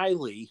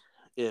Smiley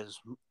is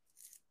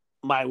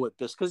my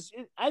Whippus, because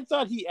I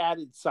thought he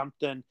added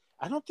something.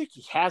 I don't think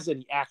he has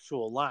any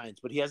actual lines,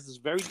 but he has this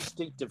very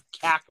distinctive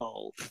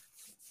cackle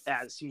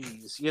as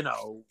he's,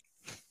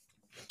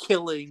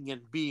 killing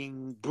and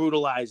being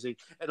brutalizing,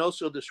 and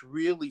also this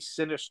really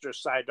sinister,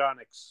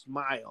 sardonic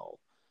smile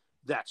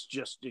that's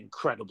just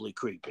incredibly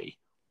creepy.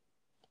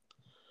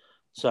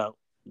 So,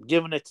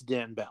 giving it to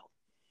Dan Bell.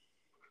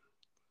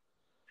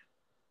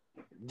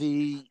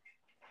 The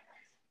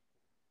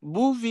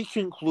movie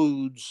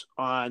concludes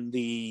on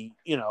the,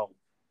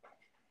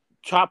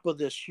 top of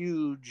this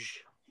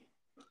huge,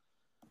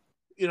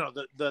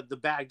 the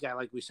bad guy,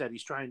 like we said,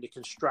 he's trying to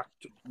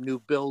construct new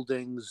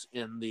buildings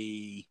in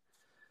the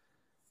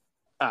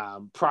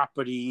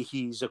property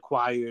he's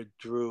acquired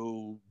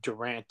through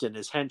Durant and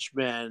his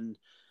henchmen,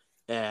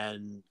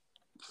 and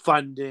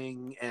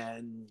funding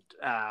and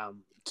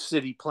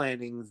city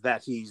planning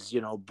that he's,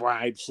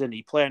 bribed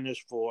city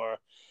planners for.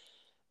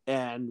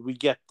 And we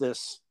get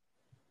this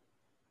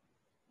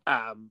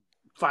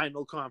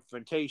final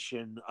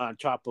confrontation on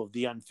top of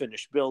the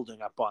unfinished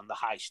building up on the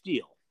high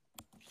steel.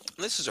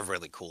 This is a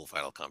really cool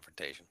final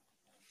confrontation.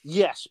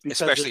 Yes,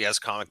 because especially as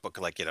comic book,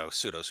 like,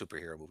 pseudo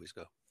superhero movies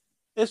go.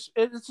 It's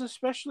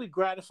especially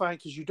gratifying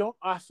because you don't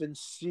often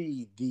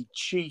see the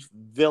chief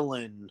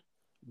villain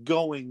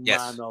going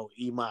mano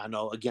a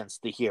mano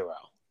against the hero.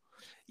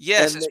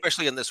 Yes, and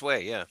especially in this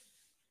way, yeah.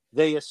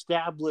 They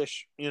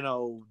establish,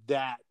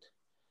 that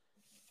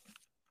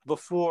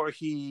before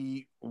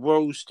he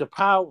rose to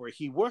power,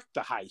 he worked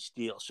the high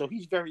steel, so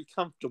he's very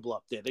comfortable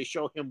up there. They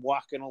show him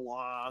walking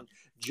along,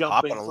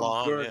 jumping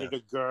from girder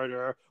to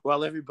girder,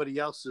 while everybody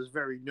else is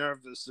very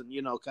nervous and,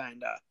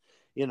 kind of,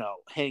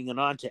 hanging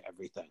on to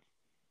everything.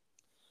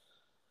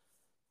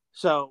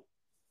 So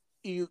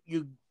you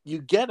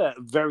get a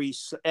very,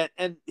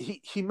 and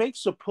he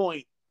makes a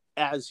point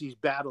as he's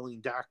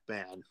battling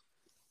Darkman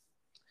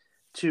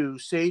to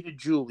say to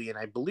Julie, and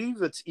I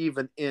believe it's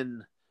even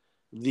in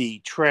the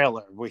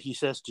trailer, where he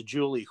says to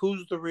Julie,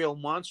 "Who's the real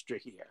monster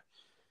here?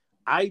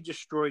 I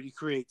destroy to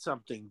create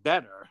something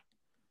better.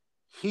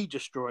 He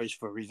destroys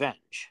for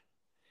revenge."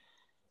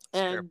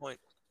 That's a fair point.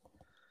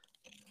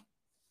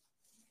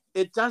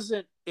 It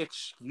doesn't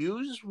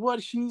excuse what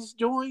he's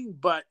doing,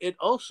 but it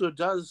also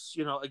does,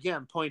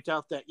 again, point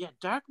out that,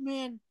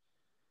 Darkman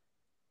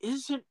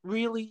isn't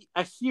really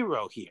a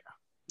hero here.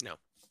 No.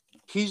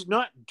 He's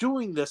not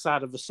doing this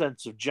out of a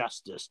sense of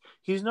justice.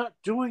 He's not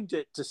doing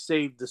it to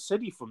save the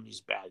city from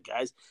these bad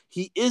guys.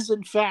 He is,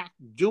 in fact,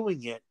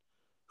 doing it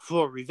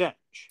for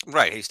revenge.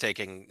 Right.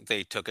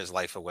 They took his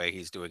life away.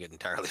 He's doing it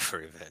entirely for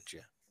revenge,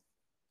 yeah.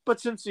 But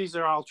since these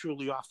are all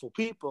truly awful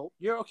people,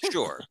 you're okay.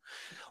 Sure.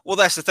 Well,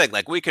 that's the thing.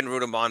 Like, we can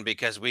root him on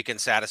because we can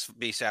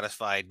be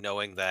satisfied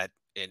knowing that,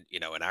 in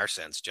our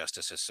sense,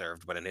 justice is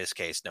served. But in his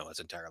case, no, it's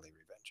entirely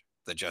revenge.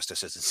 The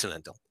justice is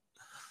incidental.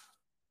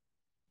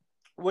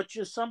 Which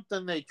is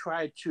something they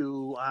try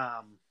to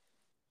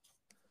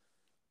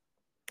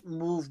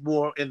move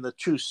more in the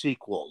two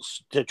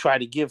sequels, to try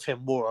to give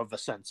him more of a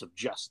sense of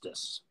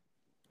justice.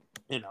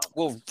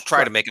 We'll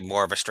try to make it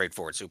more of a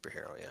straightforward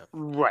superhero, yeah.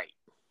 Right.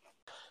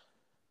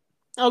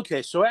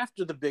 Okay, so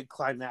after the big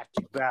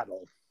climactic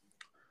battle,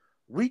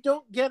 we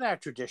don't get our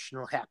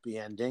traditional happy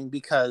ending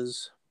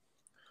because,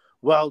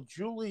 while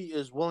Julie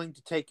is willing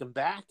to take him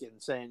back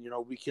and saying,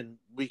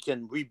 we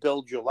can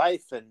rebuild your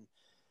life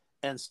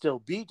and still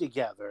be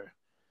together,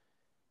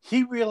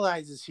 he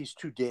realizes he's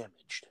too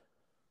damaged,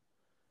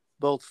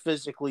 both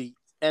physically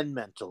and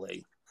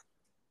mentally,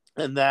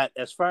 and that,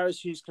 as far as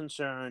he's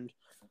concerned,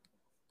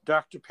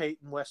 Dr.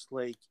 Peyton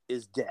Westlake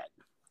is dead,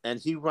 and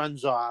he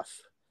runs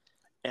off.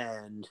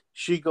 And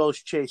she goes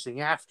chasing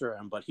after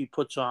him, but he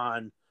puts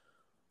on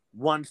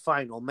one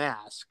final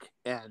mask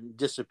and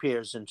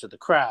disappears into the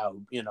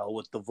crowd,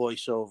 with the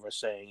voiceover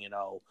saying,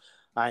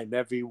 "I'm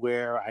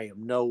everywhere, I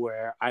am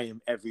nowhere, I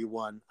am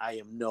everyone, I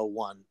am no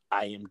one,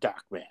 I am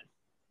Darkman."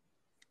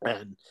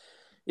 And,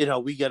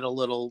 we get a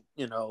little,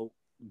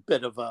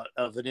 bit of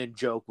an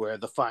in-joke where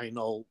the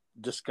final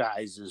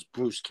disguise is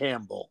Bruce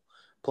Campbell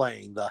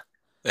playing the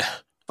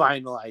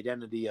final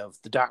identity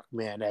of the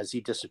Darkman as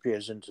he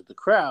disappears into the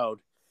crowd.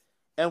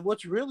 And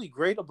what's really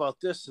great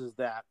about this is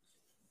that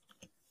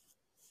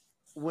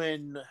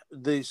when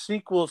the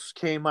sequels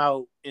came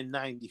out in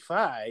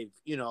 95,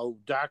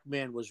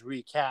 Darkman was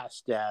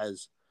recast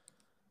as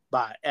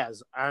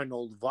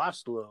Arnold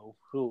Vosloo,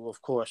 who,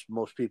 of course,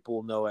 most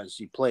people know as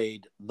he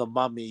played the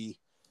Mummy,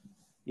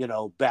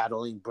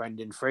 battling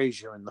Brendan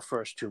Fraser in the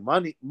first two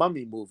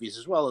Mummy movies,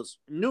 as well as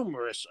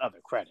numerous other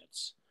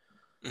credits.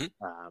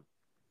 Mm-hmm.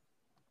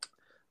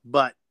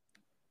 But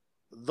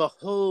the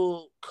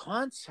whole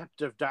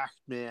concept of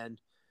Darkman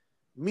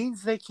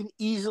means they can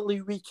easily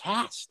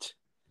recast.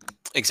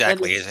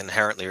 Exactly, is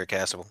inherently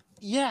recastable.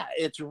 Yeah,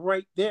 it's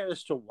right there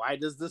as to why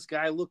does this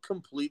guy look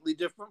completely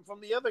different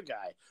from the other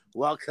guy?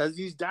 Well, because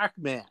he's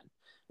Darkman,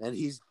 and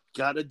he's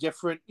got a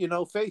different,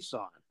 face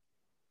on.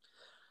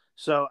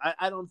 So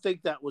I don't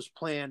think that was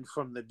planned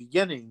from the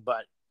beginning,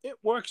 but it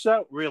works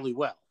out really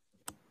well.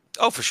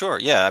 Oh, for sure.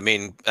 Yeah. I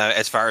mean,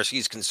 as far as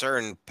he's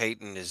concerned,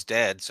 Peyton is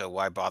dead. So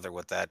why bother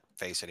with that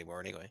face anymore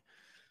anyway?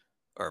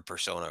 Or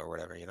persona or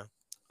whatever,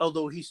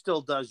 Although he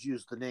still does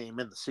use the name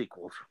in the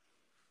sequel.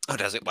 Oh,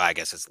 does it? Well, I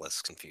guess it's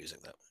less confusing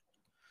that way.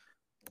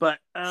 But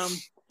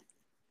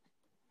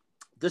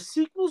The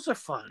sequels are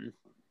fun.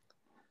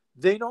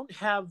 They don't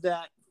have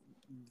that.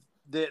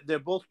 They're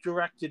both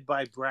directed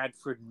by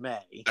Bradford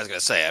May. I was gonna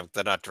say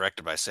they're not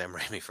directed by Sam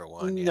Raimi for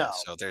one, yeah. No,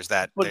 So there's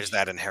that but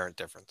inherent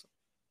difference.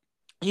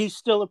 he's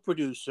still a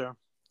producer,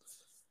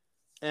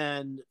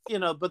 and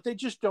but they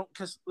just don't,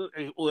 because,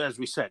 well, as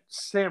we said,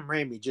 Sam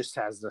Raimi just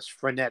has this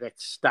frenetic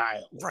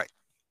style. Right.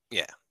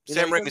 Yeah. He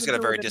Sam Raimi's doesn't got a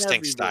do very it in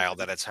distinct every style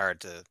movie. that it's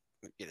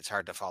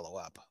hard to follow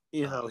up.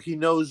 He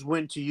knows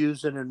when to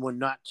use it and when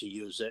not to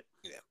use it.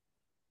 Yeah.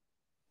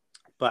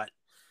 But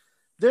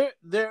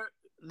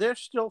they're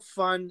still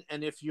fun,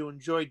 and if you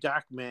enjoy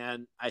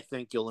Darkman, I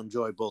think you'll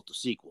enjoy both the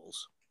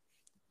sequels.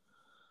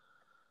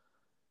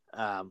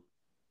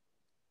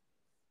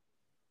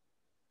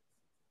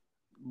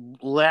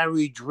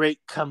 Larry Drake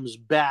comes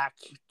back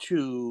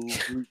to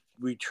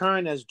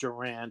return as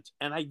Durant,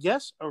 and I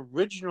guess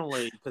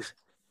originally, because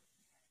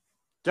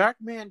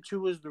Darkman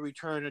 2 is the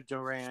return of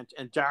Durant,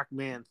 and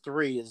Darkman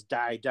 3 is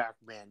Die,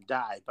 Darkman,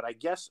 Die. But I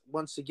guess,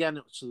 once again,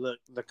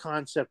 the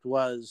concept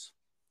was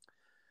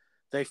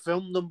they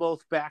filmed them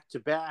both back to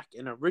back,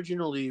 and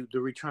originally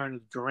the return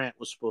of Durant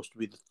was supposed to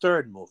be the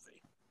third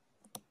movie.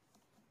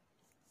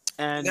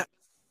 And yeah.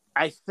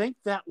 I think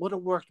that would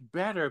have worked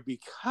better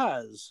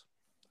because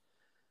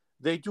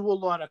they do a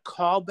lot of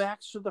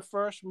callbacks to the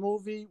first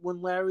movie when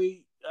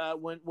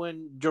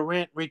when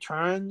Durant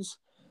returns,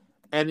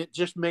 and it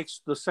just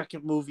makes the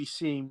second movie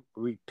seem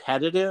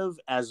repetitive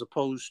as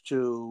opposed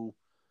to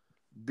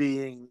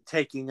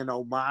taking an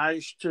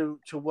homage to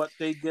what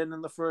they did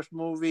in the first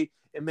movie.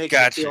 It makes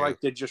it feel like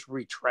they're just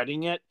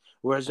retreading it.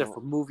 Whereas if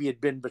a movie had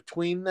been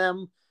between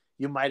them,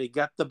 you might have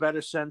got the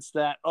better sense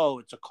that,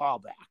 it's a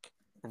callback.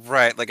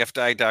 Right, like if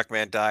Die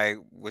Darkman Die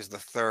was the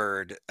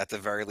third, at the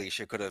very least,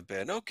 it could have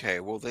been, okay,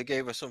 well, they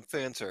gave us some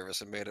fan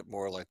service and made it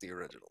more like the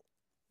original.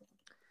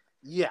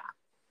 Yeah.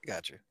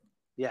 Gotcha.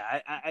 Yeah,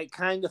 I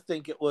kind of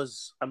think it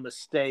was a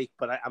mistake,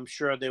 but I'm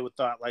sure they would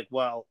thought, like,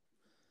 well,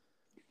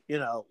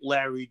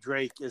 Larry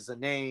Drake is a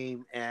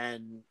name,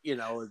 and,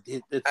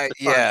 it's the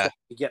concept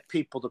to get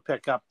people to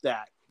pick up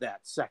that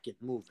second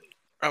movie.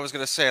 I was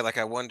going to say, like,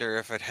 I wonder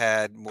if it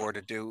had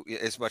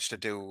as much to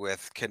do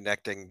with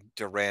connecting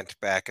Durant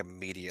back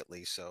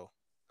immediately, so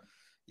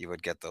you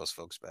would get those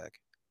folks back.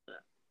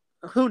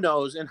 Who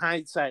knows? In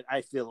hindsight,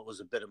 I feel it was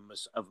a bit of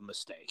a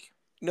mistake.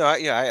 No, I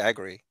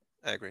agree.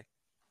 I agree.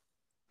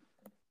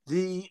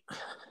 The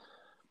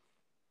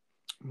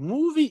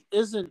movie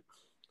isn't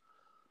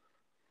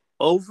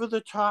over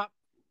the top.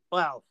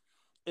 Well,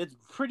 it's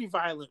pretty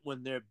violent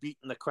when they're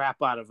beating the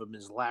crap out of him in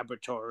his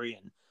laboratory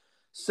and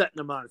setting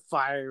him on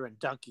fire and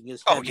dunking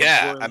his head with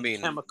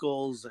boiling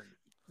chemicals. And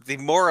the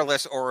more or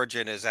less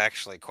origin is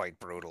actually quite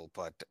brutal,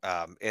 but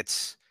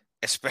it's,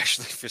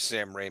 especially for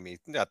Sam Raimi,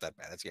 not that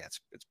bad.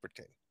 It's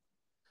pretty.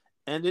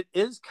 And it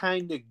is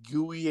kind of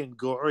gooey and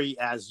gory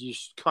as you're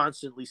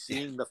constantly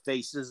seeing the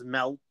faces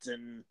melt,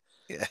 and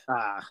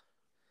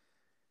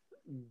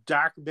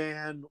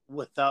Darkman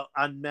without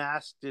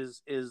unmasked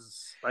is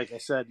like I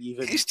said,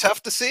 he's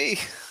tough to see.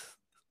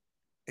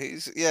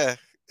 It's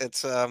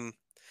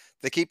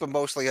they keep him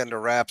mostly under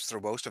wraps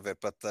through most of it,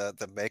 but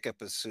the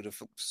makeup is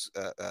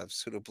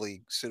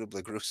suitably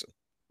gruesome.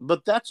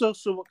 But that's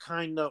also what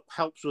kind of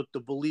helps with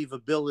the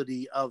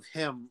believability of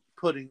him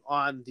putting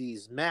on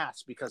these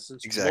masks, because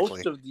since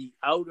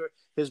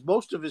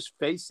most of his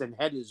face and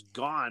head is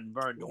gone,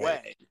 burned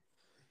away,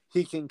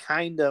 he can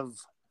kind of,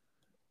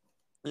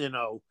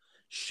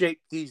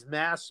 shape these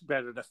masks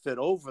better to fit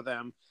over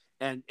them.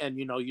 And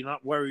you're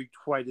not worried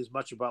quite as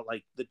much about,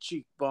 like, the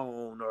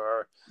cheekbone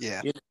or,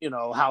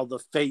 how the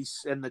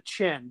face and the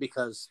chin,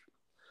 because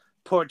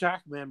poor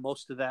Darkman,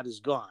 most of that is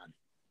gone.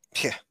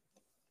 Yeah.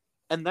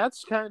 And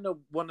that's kind of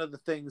one of the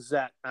things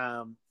that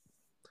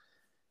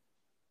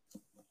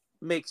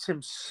makes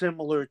him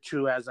similar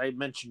to, as I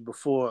mentioned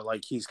before,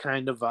 like, he's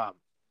kind of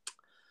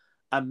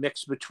a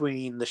mix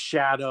between the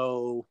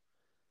Shadow,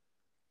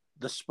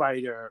 the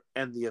Spider,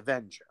 and the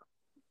Avenger.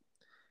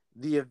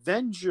 The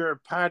Avenger,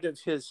 part of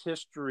his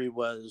history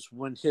was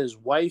when his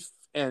wife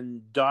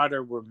and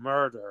daughter were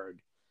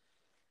murdered,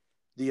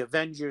 the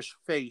Avenger's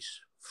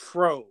face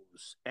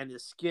froze and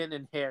his skin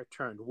and hair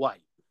turned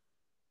white.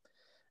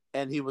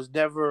 And he was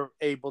never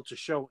able to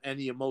show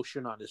any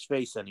emotion on his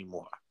face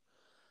anymore.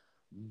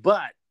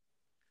 But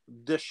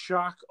the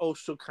shock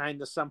also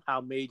kind of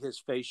somehow made his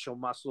facial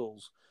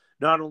muscles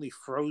not only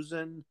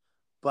frozen,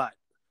 but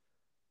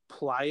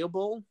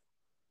pliable,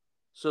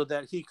 so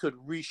that he could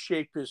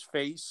reshape his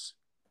face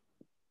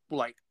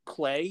like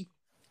clay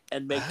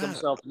and make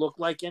himself look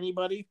like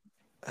anybody.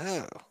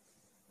 Oh.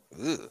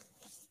 Ugh.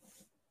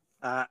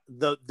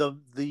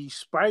 The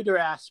spider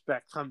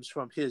aspect comes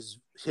from his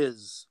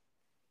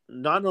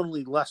not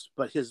only lust,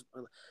 but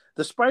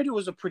the Spider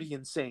was a pretty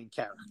insane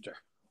character.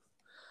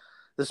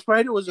 The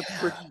Spider was a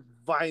pretty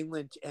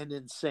violent and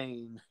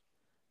insane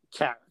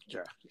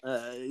character.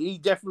 He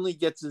definitely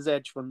gets his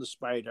edge from the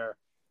Spider.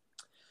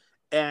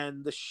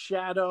 And the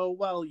Shadow,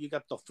 well, you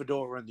got the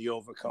fedora and the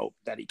overcoat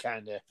that he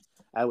kind of,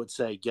 I would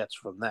say, gets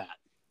from that.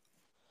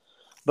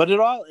 But it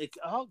all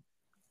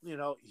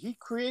he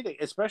created,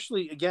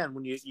 especially again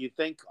when you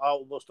think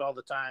almost all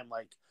the time,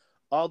 like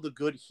all the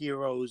good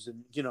heroes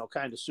and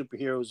kind of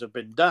superheroes have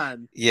been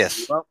done.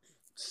 Yes. Well,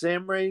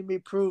 Sam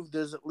Raimi proved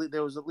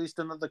there was at least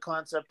another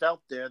concept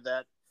out there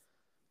that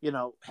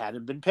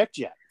hadn't been picked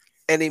yet.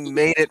 And he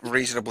made it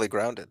reasonably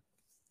grounded.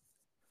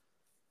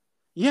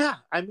 Yeah,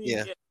 I mean,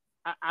 Yeah.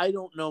 I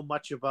don't know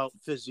much about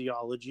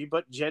physiology,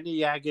 but Jenny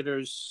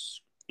Agutters,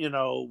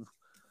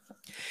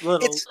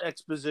 little It's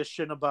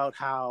exposition about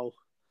how,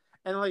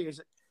 and like I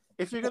said,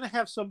 if you're gonna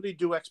have somebody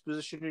do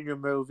exposition in your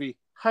movie,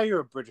 hire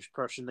a British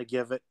person to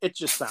give it. It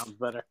just sounds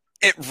better.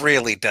 it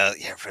really does.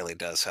 Yeah, it really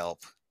does help.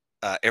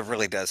 It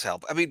really does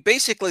help. I mean,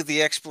 basically,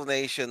 the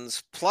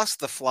explanations plus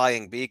the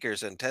flying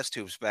beakers and test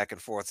tubes back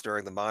and forth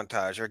during the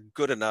montage are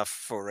good enough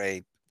for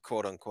a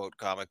quote unquote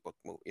comic book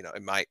movie.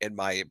 In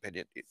my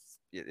opinion,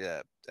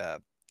 yeah,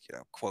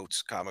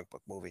 quotes comic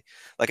book movie.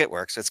 Like it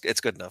works.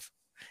 It's good enough.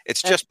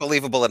 It's And just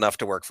believable enough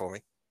to work for me.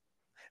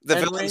 The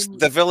and villain's Raimi,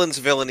 the villain's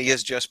villainy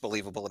is just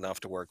believable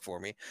enough to work for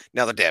me.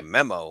 Now the damn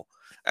memo,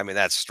 I mean,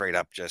 that's straight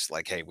up just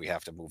like, hey, we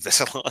have to move this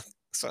along.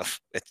 So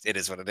it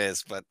is what it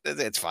is, but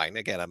it's fine.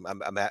 Again,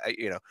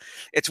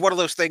 it's one of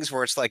those things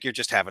where it's like you're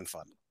just having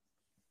fun.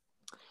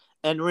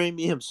 and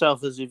Raimi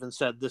himself has even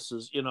said this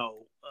is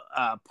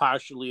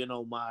partially an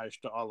homage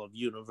to all of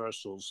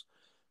Universal's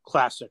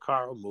classic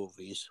horror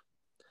movies.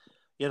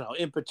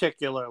 In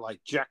particular,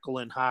 like Jekyll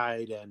and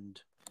Hyde and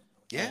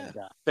Yeah,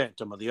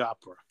 Phantom of the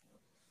Opera.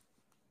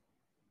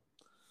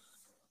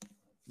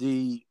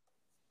 The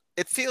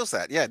it feels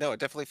that. Yeah, no, it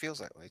definitely feels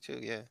that way too.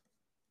 Yeah.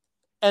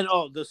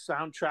 the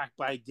soundtrack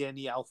by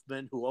Danny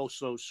Elfman, who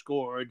also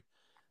scored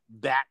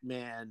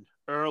Batman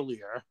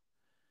earlier.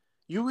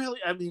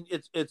 I mean,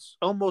 it's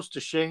almost a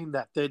shame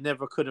that they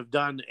never could have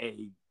done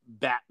a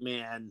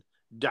Batman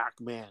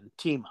Darkman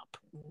team up.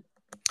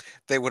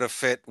 They would have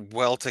fit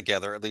well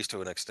together, at least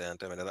to an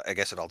extent. I mean, I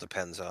guess it all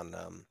depends on.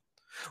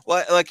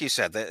 Well, like you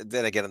said,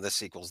 then again, in the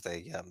sequels,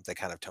 they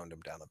kind of toned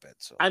them down a bit.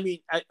 So I mean,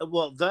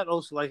 that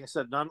also, like I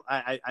said,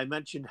 I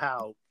mentioned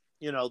how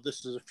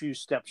this is a few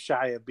steps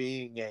shy of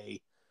being a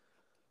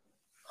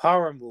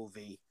horror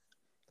movie.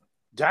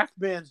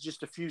 Darkman's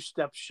just a few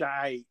steps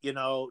shy,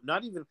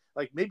 not even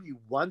like maybe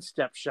one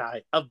step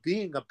shy of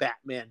being a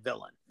Batman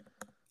villain.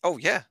 oh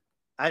yeah,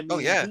 I oh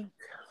mean,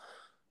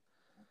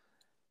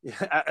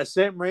 yeah,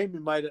 Sam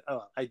Raimi might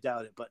have, I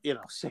doubt it, but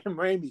Sam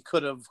Raimi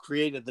could have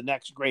created the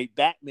next great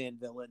Batman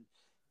villain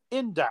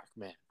in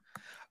Darkman.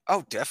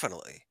 oh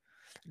definitely,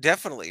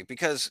 definitely,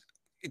 because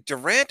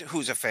Durant,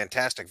 who's a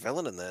fantastic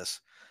villain in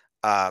this,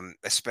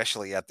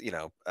 especially at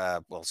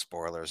well,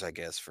 spoilers, I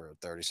guess, for a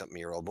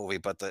 30-something-year-old movie,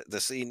 but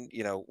the scene,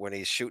 when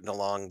he's shooting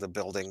along the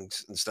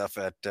buildings and stuff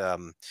and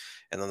then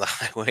the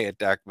highway at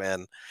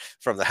Darkman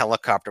from the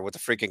helicopter with the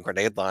freaking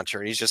grenade launcher,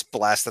 and he's just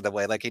blasted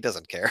away like he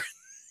doesn't care.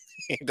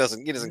 He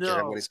doesn't care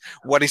No,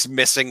 what he's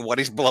missing, what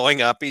he's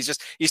blowing up. He's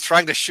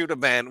trying to shoot a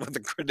man with a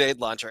grenade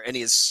launcher, and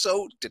he is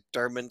so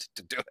determined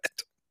to do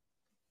it.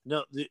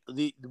 no,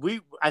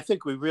 I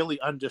think we really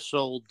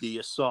undersold the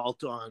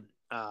assault on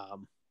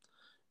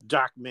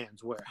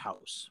Darkman's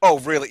warehouse. Oh,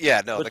 really?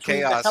 Yeah, no, the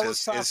Between the chaos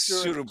is helicopter and the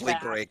suitably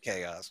cat great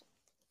chaos.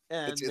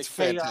 It's and the it's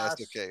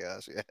fantastic chaos,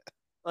 chaos. Yeah.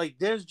 like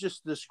there's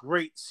just this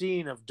great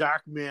scene of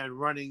Darkman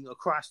running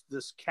across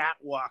this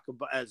catwalk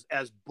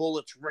as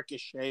bullets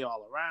ricochet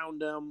all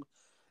around him,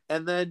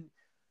 and then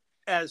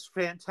as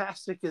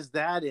fantastic as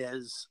that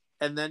is,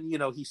 and then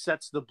he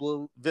sets the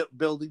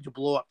building to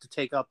blow up to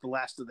take out the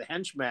last of the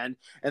henchmen,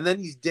 and then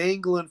he's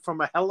dangling from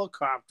a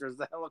helicopter as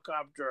the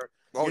helicopter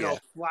Oh yeah.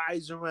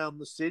 flies around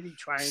the city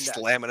trying to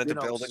Slamming into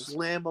buildings.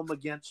 slam them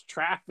against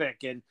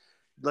traffic, and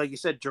like you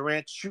said,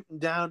 Durant's shooting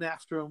down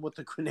after him with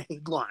a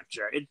grenade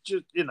launcher. It's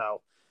just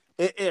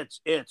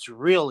it's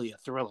really a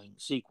thrilling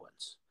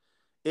sequence.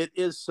 It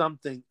is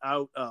something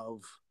out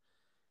of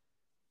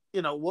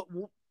what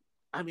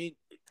I mean.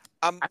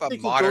 I'm I a think it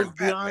goes modern beyond.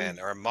 Batman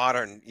or a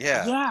modern,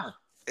 yeah. Yeah,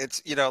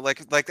 It's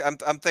like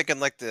I'm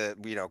thinking like the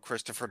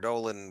Christopher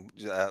Nolan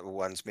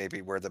ones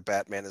maybe where the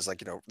Batman is like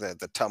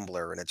the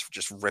tumbler and it's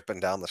just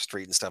ripping down the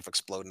street and stuff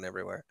exploding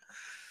everywhere.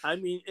 I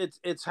mean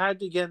it's hard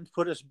to again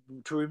put us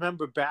to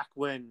remember back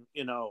when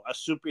a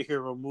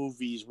superhero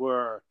movies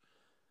were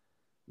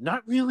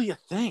not really a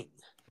thing.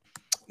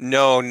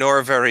 No,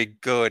 nor very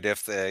good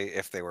if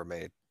they were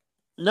made.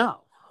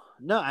 No,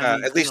 no. I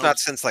mean, At least not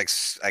since like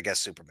I guess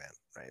Superman,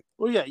 right?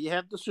 well, yeah, you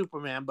have the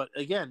Superman, but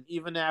again,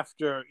 even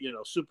after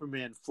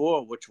Superman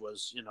 4, which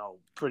was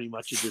pretty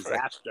much a Right,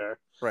 disaster,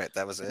 right.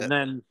 That was and it.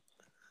 then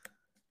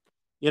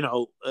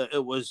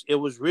it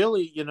was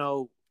really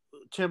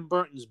Tim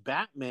Burton's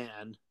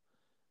Batman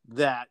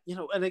that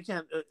and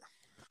again.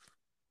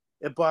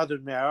 It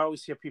bothered me. I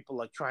always hear people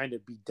like trying to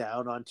be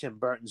down on Tim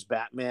Burton's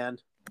Batman.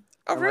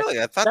 Oh, I'm like, really?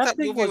 I thought that that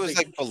thing movie was a was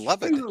like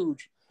beloved.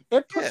 huge.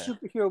 It put Yeah,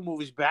 superhero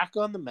movies back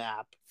on the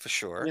map. for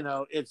sure.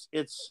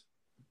 It's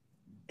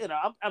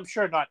I'm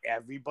sure not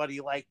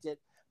everybody liked it,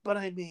 but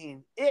I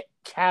mean, it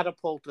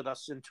catapulted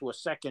us into a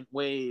second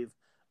wave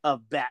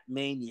of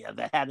Batmania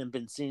that hadn't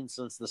been seen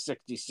since the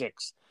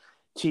 '66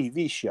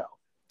 TV show.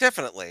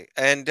 Definitely.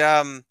 And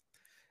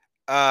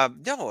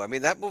No, I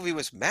mean that movie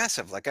was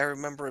massive. Like I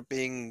remember it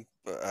being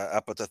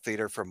up at the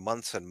theater for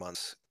months and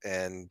months,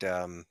 and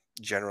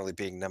generally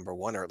being number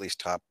one or at least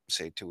top,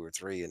 say two or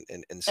three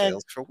in And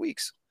sales for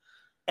weeks.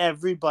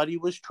 everybody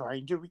was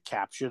trying to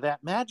recapture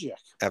that magic.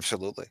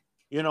 Absolutely.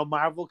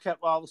 Marvel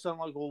kept all of a sudden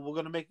like, well, we're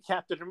going to make a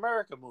Captain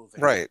America movie.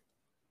 Right.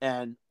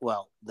 And,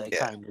 well, they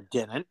Yeah. kind of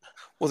didn't.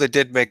 Well, they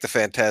did make the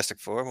Fantastic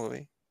Four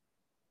movie.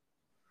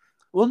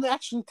 Well,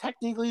 actually,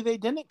 technically, they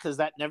didn't because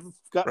that never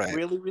got Right.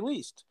 really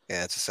released.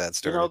 Yeah, it's a sad You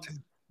story know, too.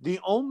 the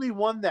only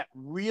one that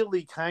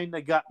really kind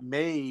of got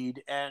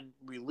made and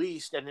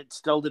released, and it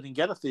still didn't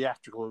get a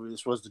theatrical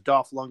release, was the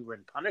Dolph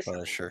Lundgren Punisher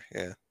movie. Sure.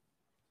 Yeah.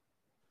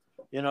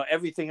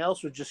 Everything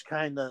else was just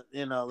kind of,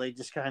 they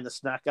just kind of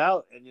snuck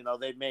out, and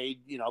they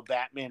made,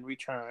 Batman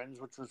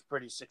Returns, which was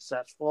pretty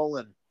successful,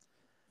 and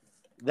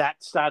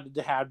that started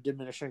to have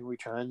diminishing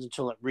returns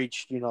until it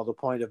reached, the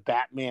point of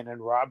Batman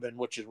and Robin,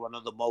 which is one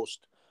of the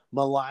most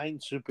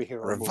maligned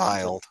superhero movies ever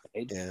Reviled.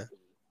 made. Yeah.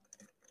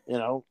 You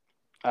know,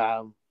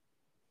 um,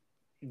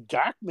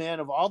 Darkman,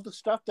 of all the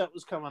stuff that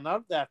was coming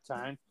out that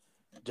time,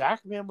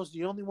 Darkman was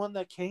the only one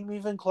that came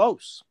even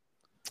close.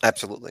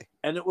 Absolutely.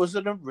 And it was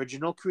an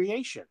original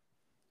creation.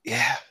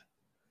 Yeah.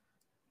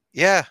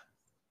 Yeah.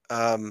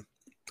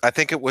 I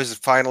think it was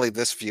finally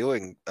this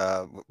viewing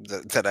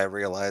that I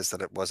realized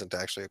that it wasn't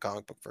actually a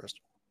comic book first.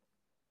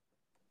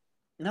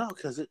 No,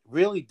 because it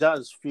really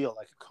does feel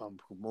like a comic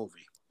book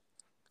movie.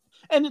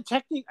 And the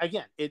technique,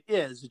 again, it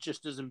is. It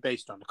just isn't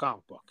based on the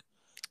comic book.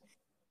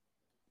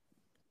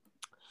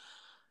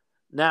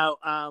 Now,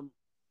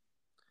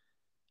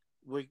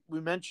 we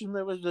mentioned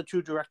there was the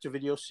 2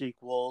 direct-to-video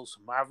sequels.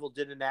 Marvel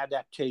did an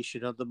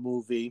adaptation of the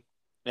movie,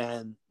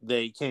 and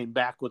they came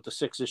back with the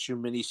 6-issue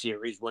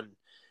miniseries when,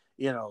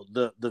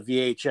 the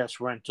VHS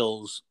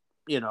rentals,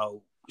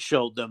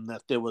 showed them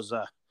that there was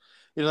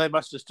they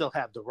must have still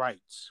had the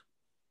rights.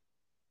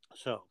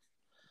 So,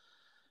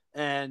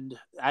 and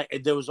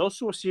there was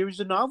also a series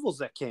of novels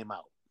that came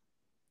out.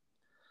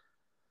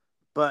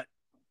 But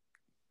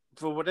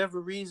for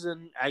whatever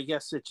reason, I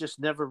guess it just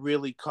never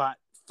really caught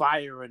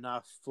fire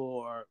enough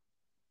for,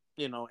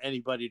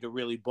 anybody to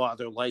really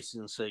bother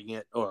licensing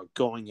it or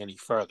going any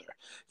further.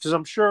 Because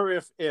I'm sure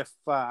if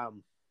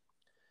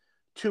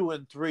 2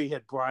 and 3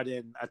 had brought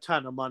in a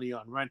ton of money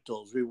on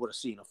rentals, we would have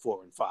seen a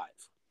 4 and 5.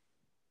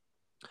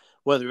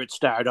 Whether it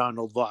starred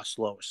Arnold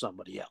Vosloo or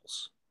somebody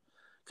else.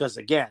 Because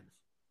again,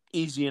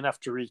 easy enough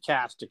to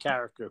recast a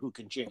character who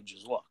can change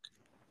his look.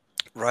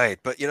 Right,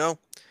 but you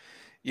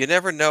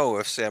never know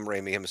if Sam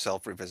Raimi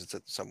himself revisits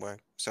it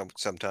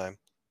sometime.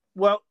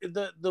 Well,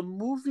 the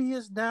movie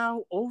is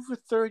now over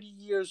 30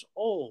 years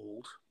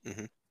old.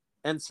 Mm-hmm.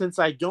 And since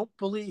I don't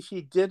believe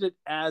he did it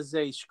as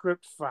a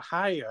script for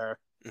hire,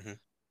 mm-hmm.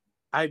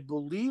 I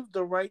believe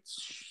the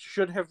rights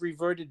should have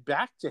reverted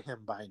back to him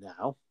by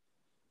now.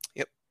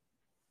 Yep.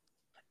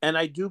 And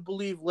I do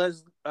believe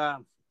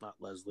Liam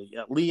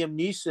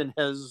Neeson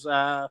has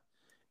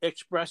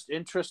expressed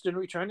interest in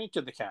returning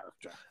to the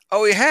character.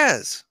 Oh, he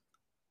has?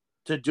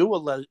 To do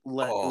a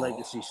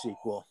legacy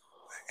sequel.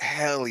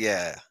 Hell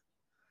yeah.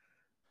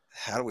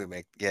 How do we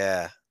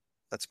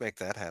let's make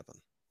that happen.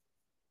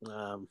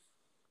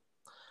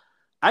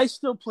 I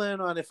still plan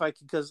on, if I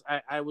can, because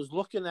I was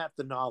looking at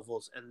the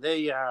novels and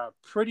they are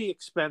pretty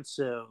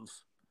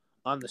expensive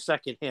on the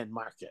secondhand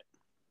market.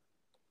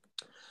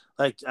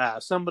 Like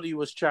somebody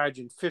was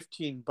charging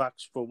 $15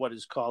 for what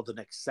is called an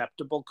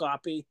acceptable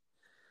copy.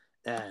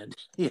 And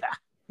yeah.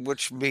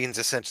 Which means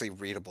essentially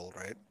readable,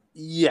 right?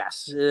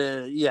 Yes.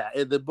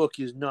 The book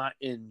is not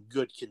in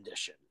good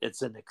condition.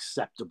 It's an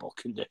acceptable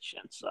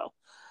condition. So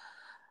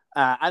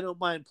I don't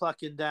mind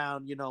plucking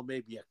down,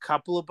 maybe a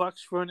couple of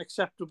bucks for an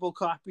acceptable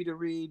copy to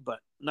read,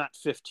 but not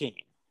 15.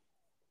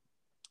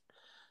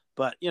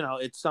 But,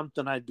 it's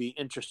something I'd be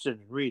interested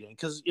in reading.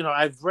 Because,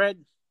 I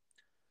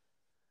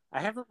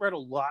haven't read a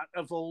lot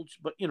of old,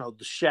 but, The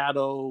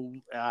Shadow,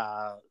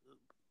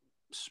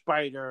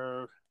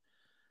 Spider,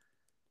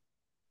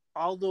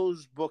 all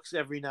those books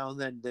every now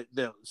and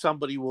then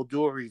somebody will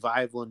do a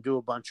revival and do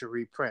a bunch of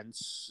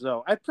reprints.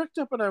 So I picked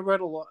up and I read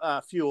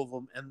a few of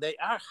them, and they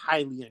are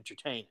highly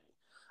entertaining.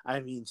 I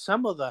mean,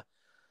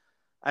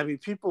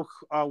 people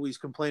always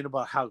complain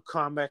about how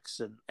comics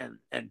and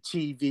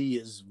TV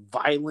is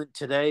violent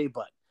today,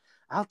 but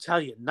I'll tell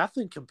you,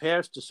 nothing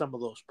compares to some of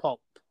those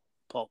pulp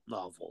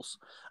novels.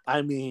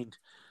 I mean,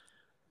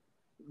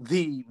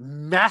 the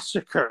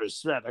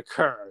massacres that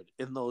occurred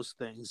in those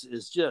things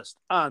is just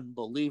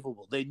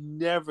unbelievable. They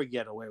never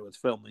get away with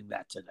filming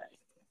that today.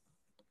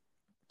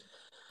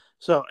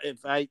 So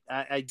if I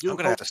do, I'm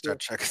gonna have to start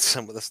checking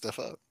some of this stuff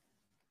out.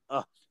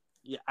 Oh,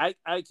 yeah, I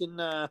can.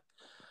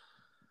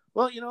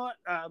 Well, you know what?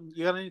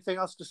 You got anything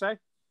else to say?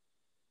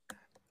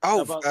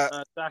 Oh, about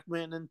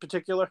Darkman in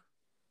particular?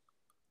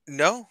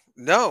 No.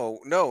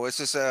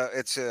 It's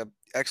a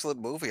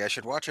excellent movie. I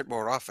should watch it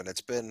more often.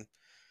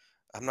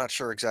 I'm not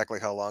sure exactly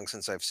how long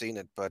since I've seen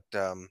it, but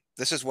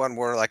this is one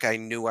where I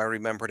knew I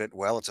remembered it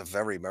well. It's a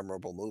very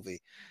memorable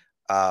movie,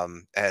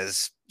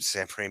 as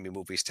Sam Raimi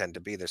movies tend to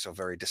be. They're so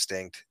very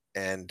distinct,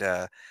 and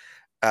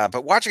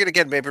But watching it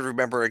again made me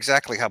remember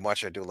exactly how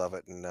much I do love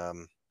it, and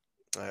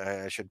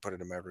I should put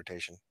it in my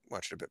rotation.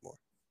 Watch it a bit more.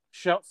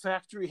 Shout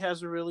Factory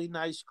has a really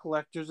nice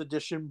collector's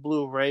edition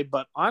Blu-ray,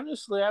 but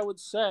honestly, I would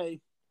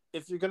say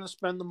if you're going to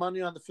spend the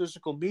money on the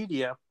physical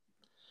media,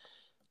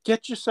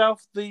 get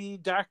yourself the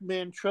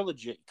Darkman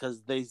trilogy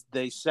because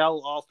they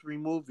sell all three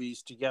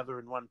movies together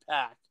in one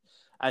pack.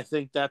 I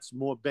think that's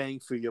more bang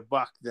for your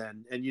buck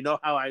then. And you know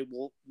how I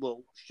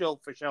will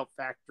shill for Shout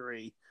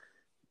Factory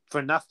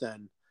for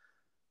nothing.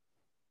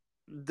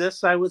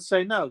 This I would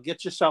say no.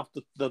 Get yourself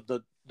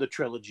the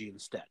trilogy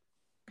instead.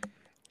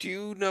 Do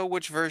you know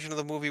which version of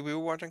the movie we were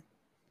watching?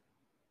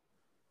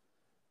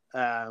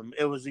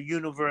 It was a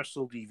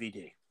Universal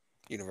DVD.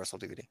 Universal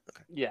DVD.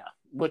 Okay. Yeah,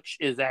 which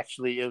is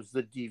actually it was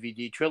the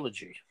DVD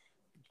trilogy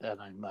that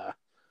I'm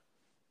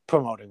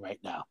promoting right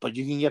now. But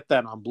you can get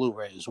that on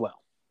Blu-ray as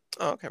well.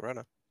 Oh, okay, right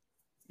on.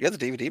 Yeah, the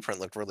DVD print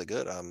looked really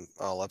good.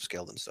 All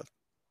upscaled and stuff.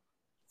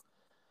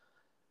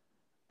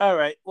 All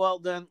right. Well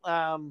then,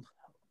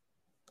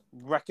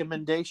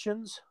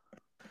 recommendations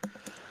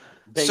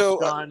based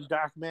on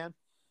Darkman.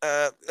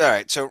 All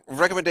right. So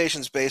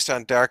recommendations based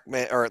on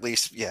Darkman, or at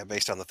least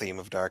based on the theme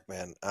of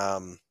Darkman.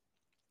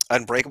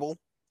 Unbreakable,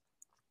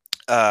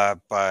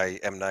 by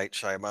M. Night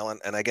Shyamalan,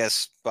 and I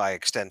guess by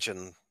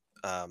extension,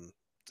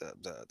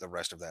 the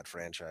rest of that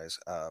franchise.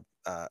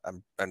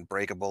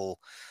 Unbreakable,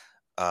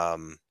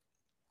 um,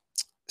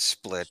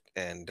 Split,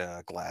 and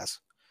Glass.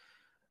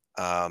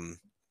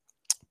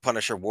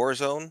 Punisher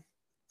Warzone.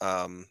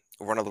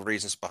 One of the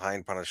reasons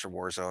behind Punisher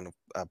Warzone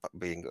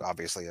being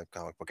obviously a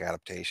comic book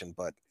adaptation,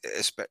 but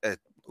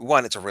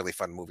one, it's a really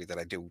fun movie that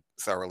I do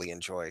thoroughly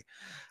enjoy.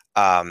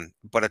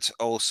 But it's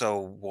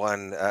also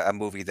a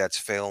movie that's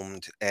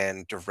filmed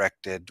and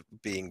directed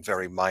being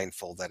very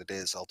mindful that it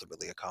is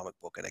ultimately a comic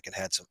book, and it can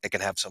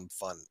have some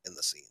fun in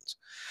the scenes.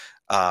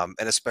 And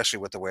especially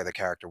with the way the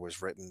character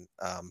was written,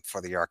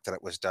 for the arc that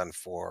it was done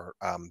for,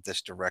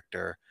 this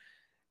director.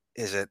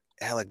 Is it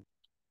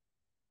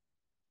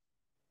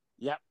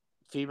Yep,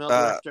 female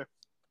uh, director.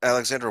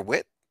 Alexandra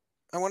Witt?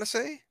 I want to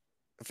say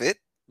Witt,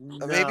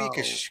 maybe,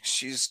 because No,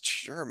 she's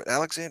German.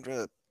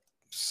 Alexandra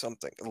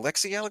something.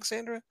 Lexi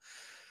Alexandra.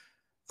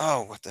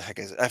 Oh, what the heck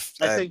is it? I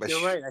think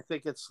you're right. I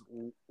think it's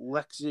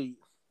Lexi.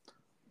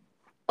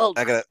 Hold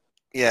I on. gotta,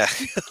 yeah,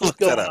 Keep look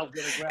that going. up. I'm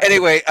gonna grab it.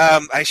 Anyway,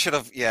 I should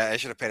have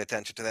paid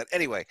attention to that.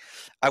 Anyway,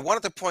 I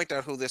wanted to point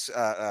out who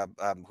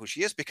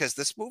she is, because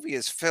this movie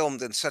is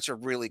filmed in such a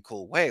really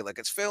cool way. Like,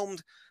 it's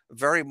filmed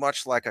very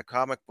much like a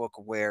comic book,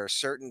 where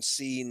certain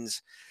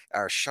scenes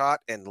are shot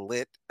and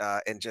lit,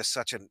 in just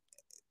such an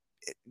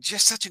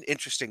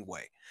interesting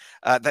way,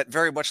 that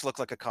very much look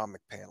like a comic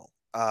panel,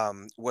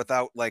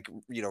 without, like,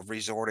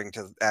 resorting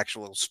to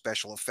actual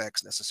special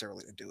effects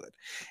necessarily to do it.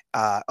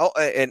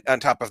 And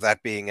on top of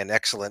that, being an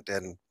excellent,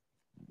 and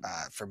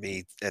for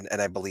me, and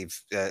I believe,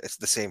 it's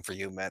the same for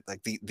you, Matt,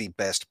 like the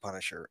best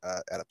Punisher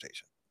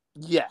adaptation.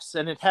 Yes,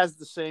 and it has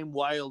the same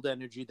wild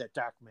energy that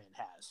Darkman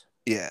has,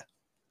 Yeah,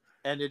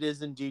 and it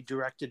is indeed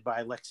directed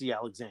by Lexi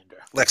Alexander.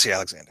 Lexi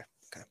Alexander.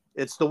 Okay.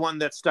 It's the one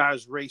that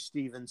stars Ray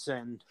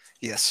Stevenson.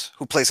 Yes,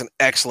 who plays an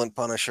excellent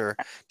Punisher.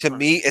 To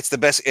me, it's the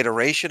best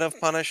iteration of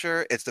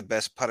Punisher. It's the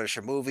best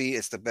Punisher movie.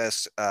 It's the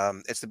best.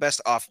 It's the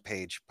best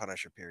off-page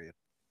Punisher. Period.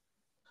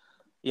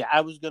 Yeah,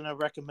 I was going to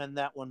recommend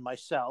that one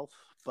myself,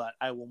 but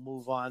I will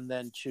move on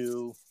then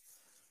to,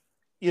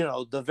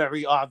 the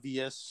very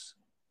obvious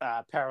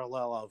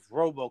parallel of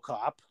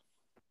RoboCop.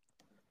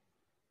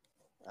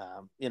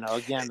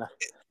 Again,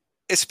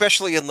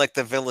 Especially in, like,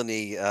 the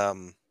villainy,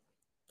 that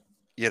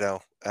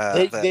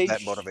they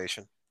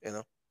motivation.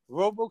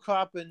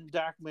 RoboCop and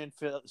Darkman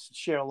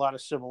share a lot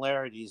of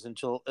similarities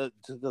until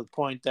to the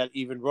point that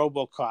even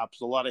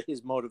RoboCop's a lot of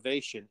his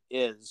motivation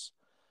is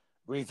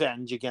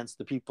revenge against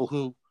the people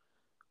who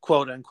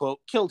quote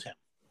unquote killed him.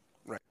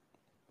 Right.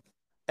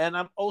 And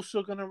I'm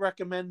also going to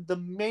recommend the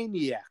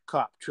Maniac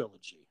Cop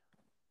trilogy,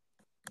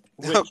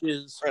 which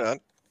is Right on.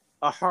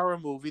 a horror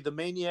movie. The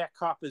Maniac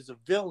Cop is a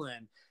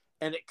villain,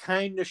 and it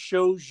kind of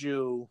shows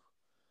you.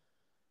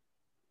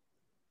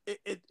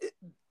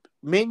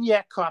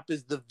 Maniac Cop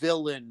is the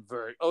villain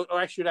version. Or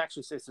I should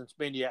actually say, since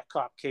Maniac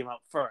Cop came out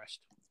first,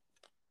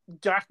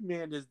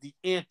 Darkman is the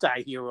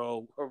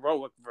anti-hero,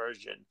 heroic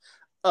version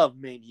of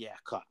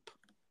Maniac Cop.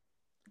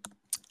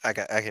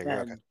 I hear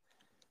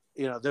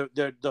you.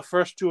 Okay. The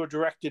first two are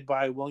directed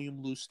by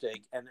William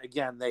Lustig, and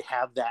again, they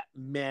have that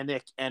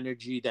manic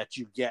energy that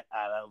you get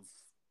out of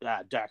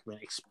Darkman,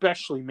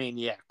 especially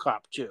Maniac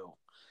Cop 2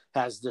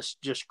 has this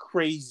just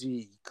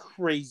crazy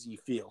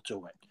feel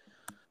to it.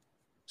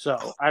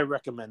 So I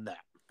recommend that.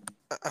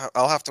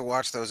 I'll have to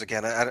watch those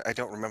again. I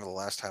don't remember the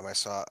last time I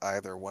saw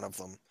either one of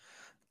them.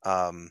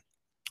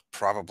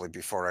 Probably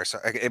before I saw.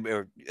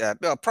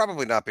 Well,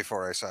 probably not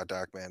before I saw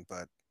Darkman,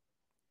 but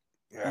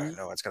yeah,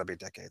 no, it's gonna be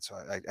decades, so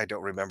I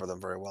don't remember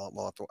them very well.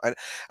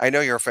 I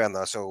know you're a fan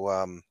though,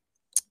 so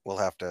we'll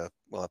have to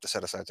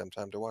set aside some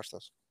time to watch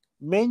those.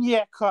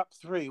 Maniac Cop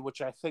 3,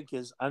 which I think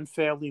is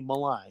unfairly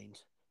maligned,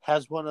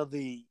 has one of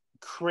the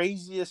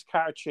craziest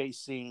car chase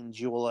scenes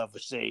you will ever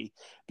see,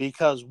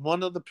 because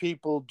one of the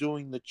people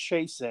doing the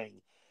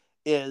chasing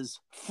is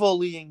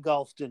fully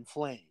engulfed in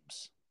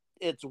flames.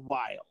 It's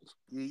wild.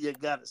 You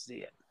got to see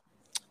it.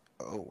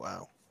 Oh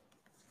wow.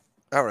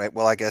 All right.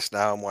 Well, I guess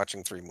now I'm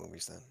watching 3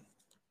 movies then.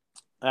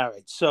 All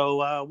right.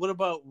 So, what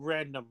about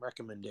random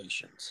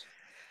recommendations?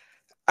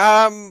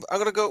 I'm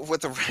gonna go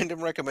with the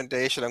random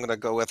recommendation. I'm gonna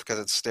go with because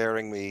it's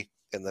staring me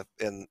in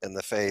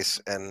the face,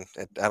 and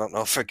I don't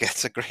know if it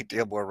gets a great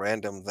deal more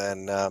random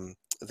than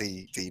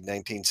the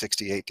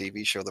 1968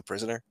 TV show The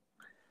Prisoner.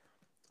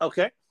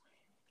 Okay.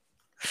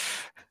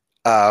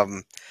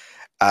 Um,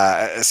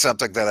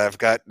 Something that I've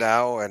got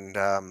now, and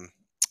gonna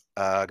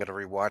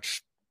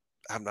rewatch.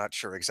 I'm not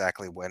sure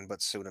exactly when,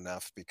 but soon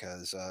enough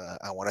because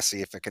I want to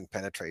see if it can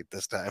penetrate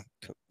this time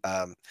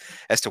um,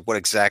 as to what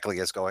exactly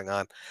is going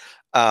on.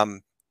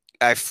 Um,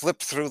 I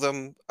flipped through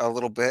them a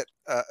little bit,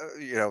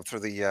 through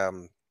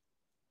the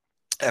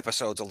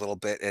episodes a little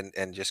bit,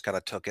 and just kind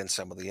of took in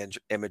some of the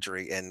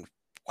imagery, and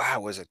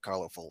wow, is it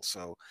colorful!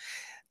 So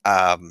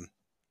um,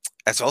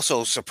 it's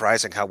also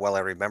surprising how well I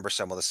remember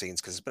some of the scenes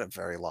because it's been a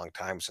very long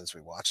time since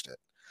we watched it.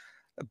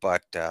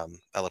 But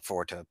I look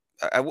forward to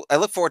I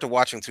look forward to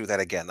watching through that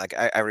again. Like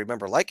I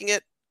remember liking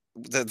it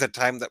the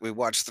time that we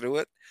watched through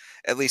it,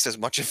 at least as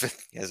much of it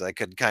as I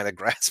could kind of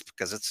grasp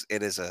because it's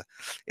a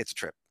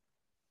trip.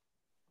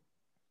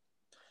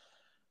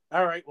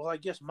 All right. Well, I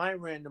guess my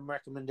random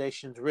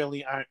recommendations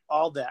really aren't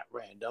all that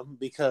random,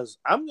 because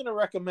I'm going to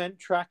recommend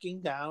tracking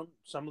down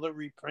some of the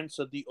reprints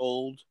of the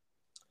old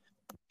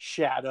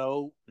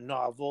Shadow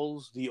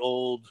novels, the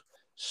old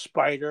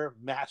Spider,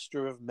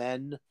 Master of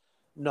Men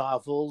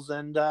novels,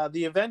 and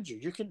the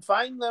Avengers. You can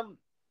find them.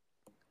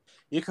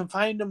 You can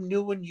find them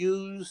new and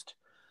used.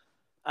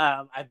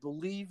 I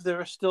believe there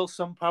are still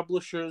some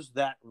publishers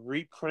that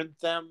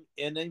reprint them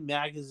in a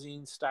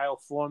magazine style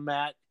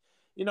format.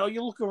 You know,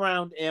 you look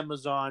around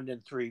Amazon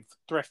and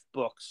thrift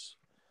books.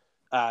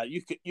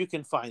 You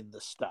can find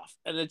this stuff,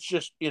 and it's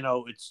just,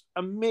 it's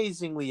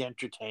amazingly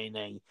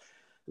entertaining.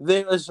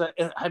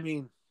 I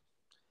mean,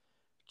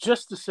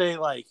 just to say,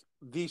 like,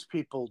 these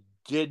people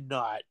did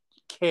not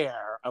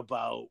care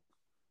about,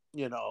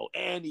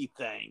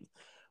 anything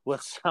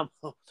with some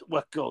of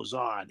what goes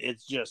on.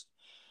 It's just,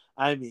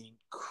 I mean,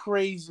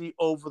 crazy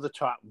over the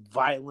top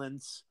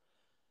violence,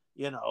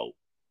 you know,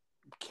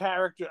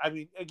 character. I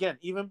mean, again,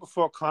 even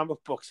before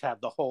comic books had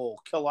the whole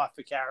kill off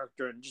a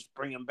character and just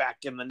bring him back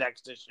in the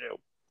next issue.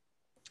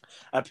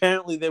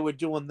 Apparently, they were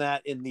doing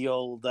that in the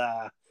old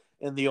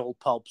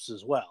pulps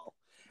as well.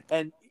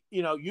 And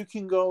you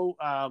can go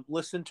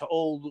listen to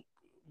old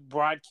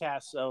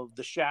broadcasts of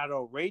the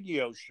Shadow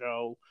radio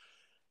show.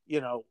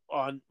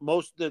 On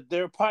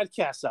there are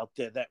podcasts out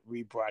there that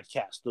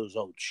rebroadcast those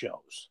old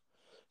shows.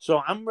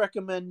 So I'm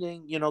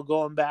recommending,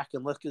 going back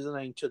and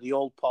listening to the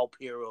old pulp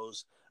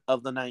heroes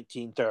of the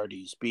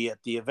 1930s, be it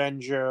the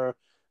Avenger,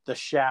 the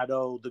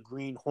Shadow, the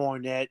Green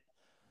Hornet,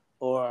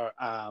 or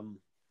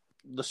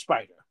the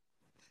Spider.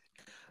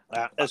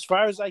 As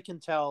far as I can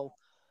tell,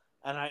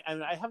 and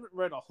I haven't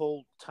read a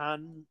whole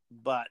ton,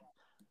 but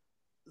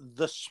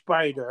the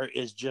Spider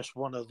is just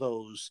one of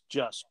those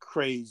just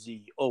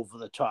crazy, over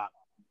the top,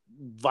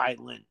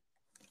 violent,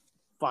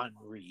 fun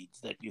reads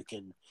that you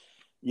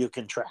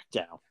can track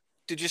down.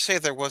 Did you say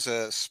there was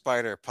a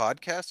Spider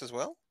podcast as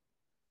well,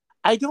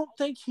 I don't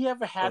think he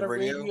ever or had a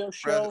radio radio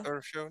show.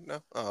 or show?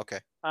 No. Oh, okay.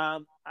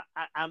 I'm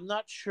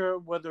not sure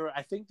whether,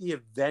 I think the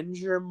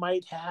Avenger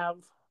might have.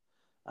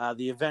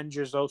 The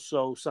Avengers,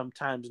 also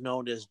sometimes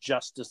known as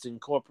Justice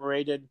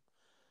Incorporated,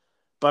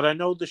 but I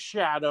know the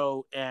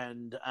Shadow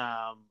and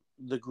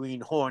the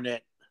Green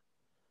Hornet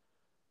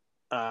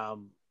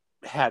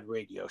had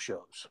radio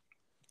shows.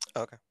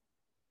 Okay.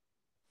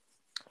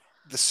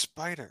 The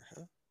Spider,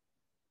 huh?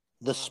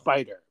 The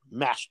Spider,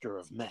 Master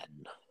of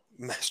Men.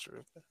 Master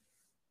of.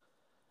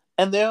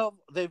 And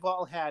they've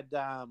all had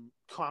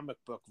comic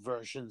book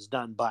versions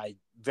done by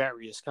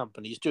various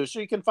companies too, so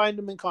you can find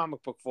them in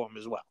comic book form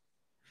as well.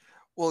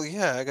 Well,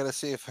 yeah, I gotta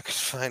see if I can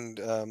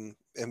find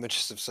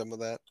images of some of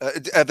that.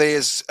 Are they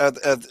as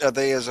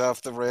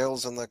off the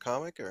rails in the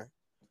comic, or?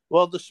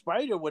 Well, the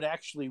Spider would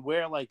actually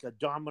wear like a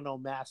domino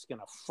mask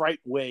and a fright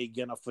wig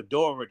and a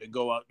fedora to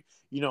go out,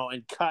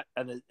 and cut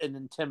an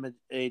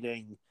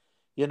intimidating,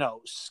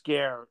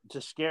 scare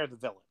the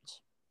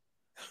villains.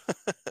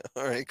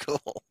 All right,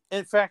 cool.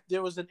 In fact,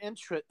 there was an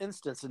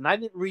instance, and I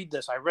didn't read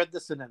this. I read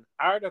this in an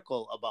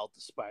article about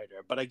the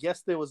Spider, but I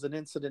guess there was an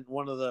incident in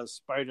one of the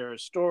Spider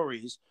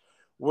stories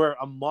where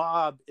a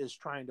mob is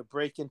trying to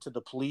break into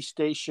the police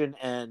station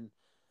and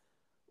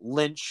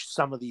lynch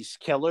some of these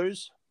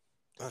killers.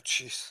 Oh,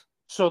 jeez.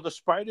 So the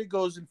Spider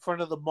goes in front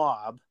of the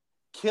mob,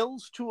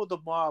 kills two of the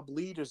mob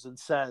leaders, and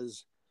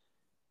says,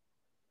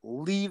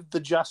 "Leave the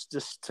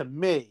justice to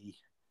me."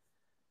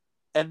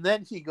 And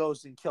then he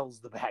goes and kills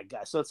the bad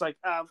guy. So it's like,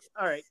 all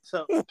right,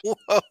 so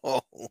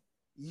Whoa.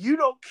 you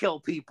don't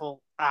kill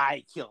people,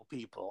 I kill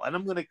people. And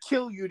I'm going to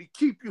kill you to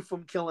keep you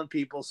from killing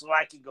people so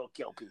I can go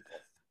kill people.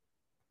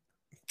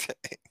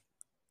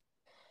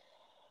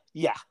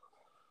 Yeah.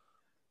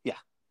 Yeah.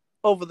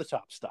 over the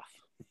top stuff.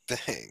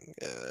 Dang,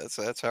 yeah, that's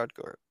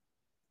hardcore.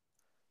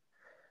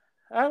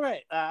 All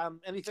right.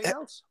 Anything Ha-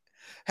 else?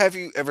 Have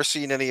you ever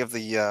seen any of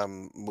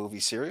the movie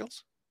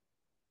serials?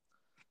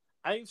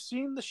 I've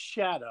seen The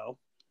Shadow.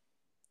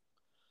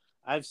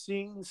 I've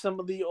seen some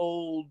of the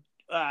old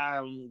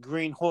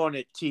Green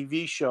Hornet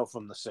TV show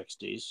from the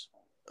 60s.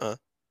 Uh,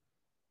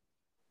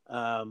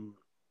 Um,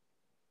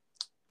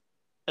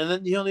 and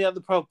then the only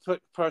other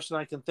person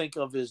I can think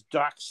of is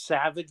Doc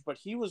Savage, but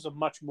he was a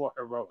much more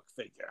heroic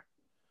figure.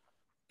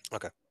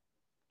 okay.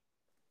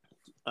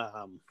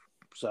 Um,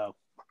 so,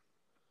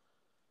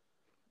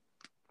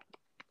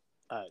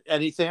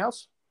 anything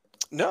else?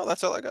 No,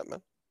 that's all I got,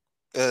 man.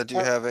 Do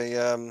you have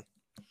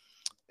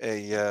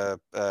a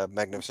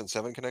Magnificent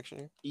Seven connection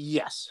here?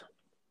 Yes.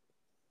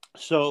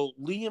 So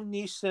Liam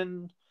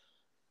Neeson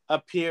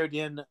appeared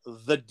in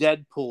The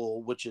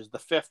Deadpool, which is the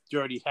fifth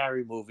Dirty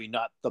Harry movie,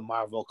 not the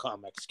Marvel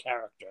Comics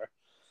character,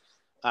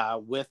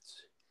 with,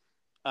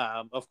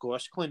 of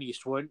course, Clint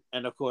Eastwood.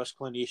 And, of course,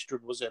 Clint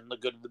Eastwood was in The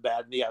Good, the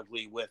Bad, and the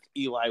Ugly with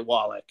Eli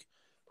Wallach,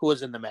 who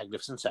was in The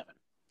Magnificent Seven.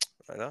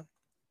 Right on.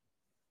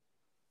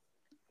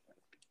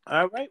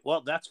 All right.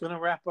 Well, that's going to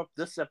wrap up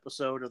this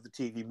episode of the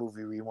TV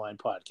Movie Rewind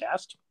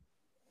podcast.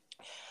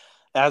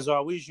 As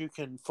always, you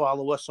can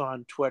follow us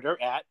on Twitter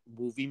at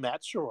Movie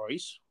Matt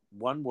Sirois,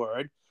 one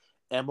word,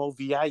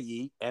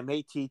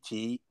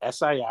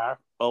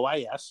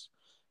 MovieMattSirois.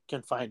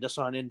 Can find us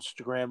on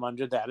Instagram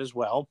under that as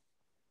well.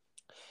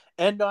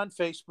 And on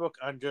Facebook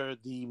under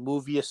the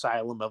Movie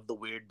Asylum of the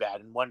Weird,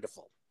 Bad, and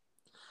Wonderful.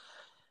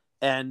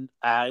 And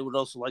I would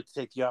also like to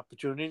take the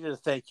opportunity to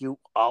thank you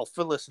all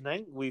for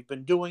listening. We've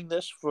been doing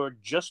this for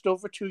just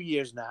over 2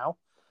 years now.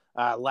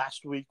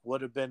 Last week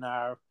would have been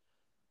our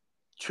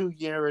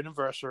 2-year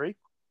anniversary.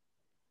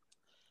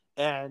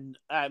 And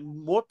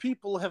more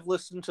people have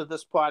listened to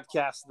this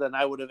podcast than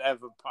I would have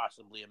ever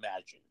possibly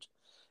imagined.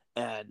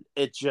 And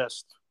it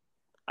just,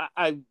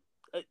 I'm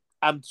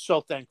so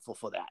thankful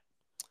for that.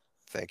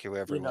 Thank you,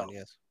 everyone.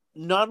 Yes.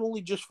 Not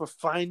only just for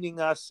finding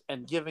us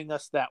and giving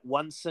us that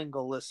one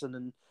single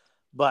listen,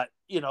 but,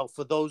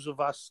 for those of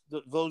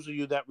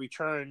you that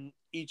return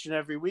each and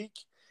every week,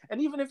 and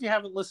even if you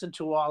haven't listened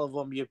to all of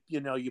them, you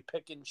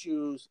pick and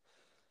choose.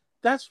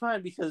 That's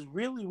fine, because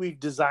really we've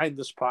designed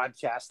this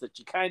podcast that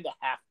you kind of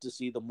have to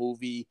see the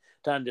movie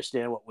to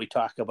understand what we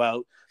talk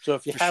about. So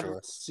if you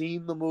haven't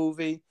seen the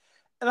movie,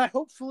 and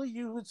hopefully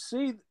you would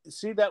see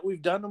that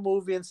we've done a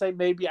movie and say,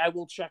 maybe I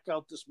will check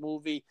out this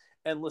movie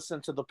and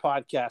listen to the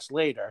podcast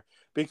later,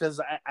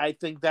 because I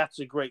think that's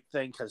a great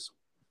thing, because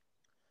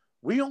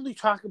we only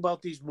talk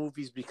about these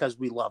movies because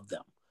we love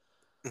them.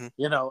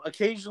 Mm-hmm.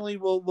 Occasionally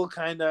we'll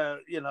kind of,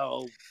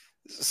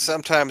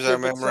 sometimes our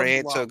memory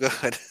ain't so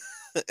good.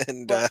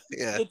 And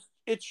yeah,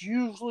 it's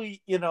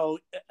usually,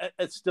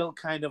 it's still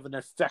kind of an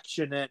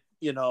affectionate,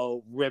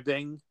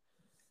 ribbing,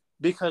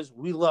 because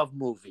we love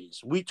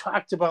movies. We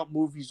talked about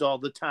movies all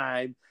the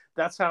time.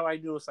 That's how I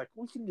knew it's like,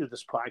 we can do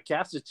this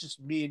podcast. It's just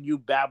me and you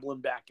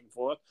babbling back and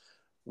forth.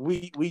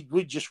 We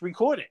just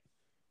record it.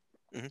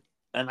 Mm-hmm.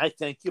 And I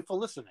thank you for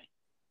listening.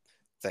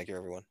 Thank you,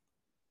 everyone.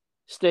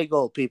 Stay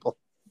gold, people.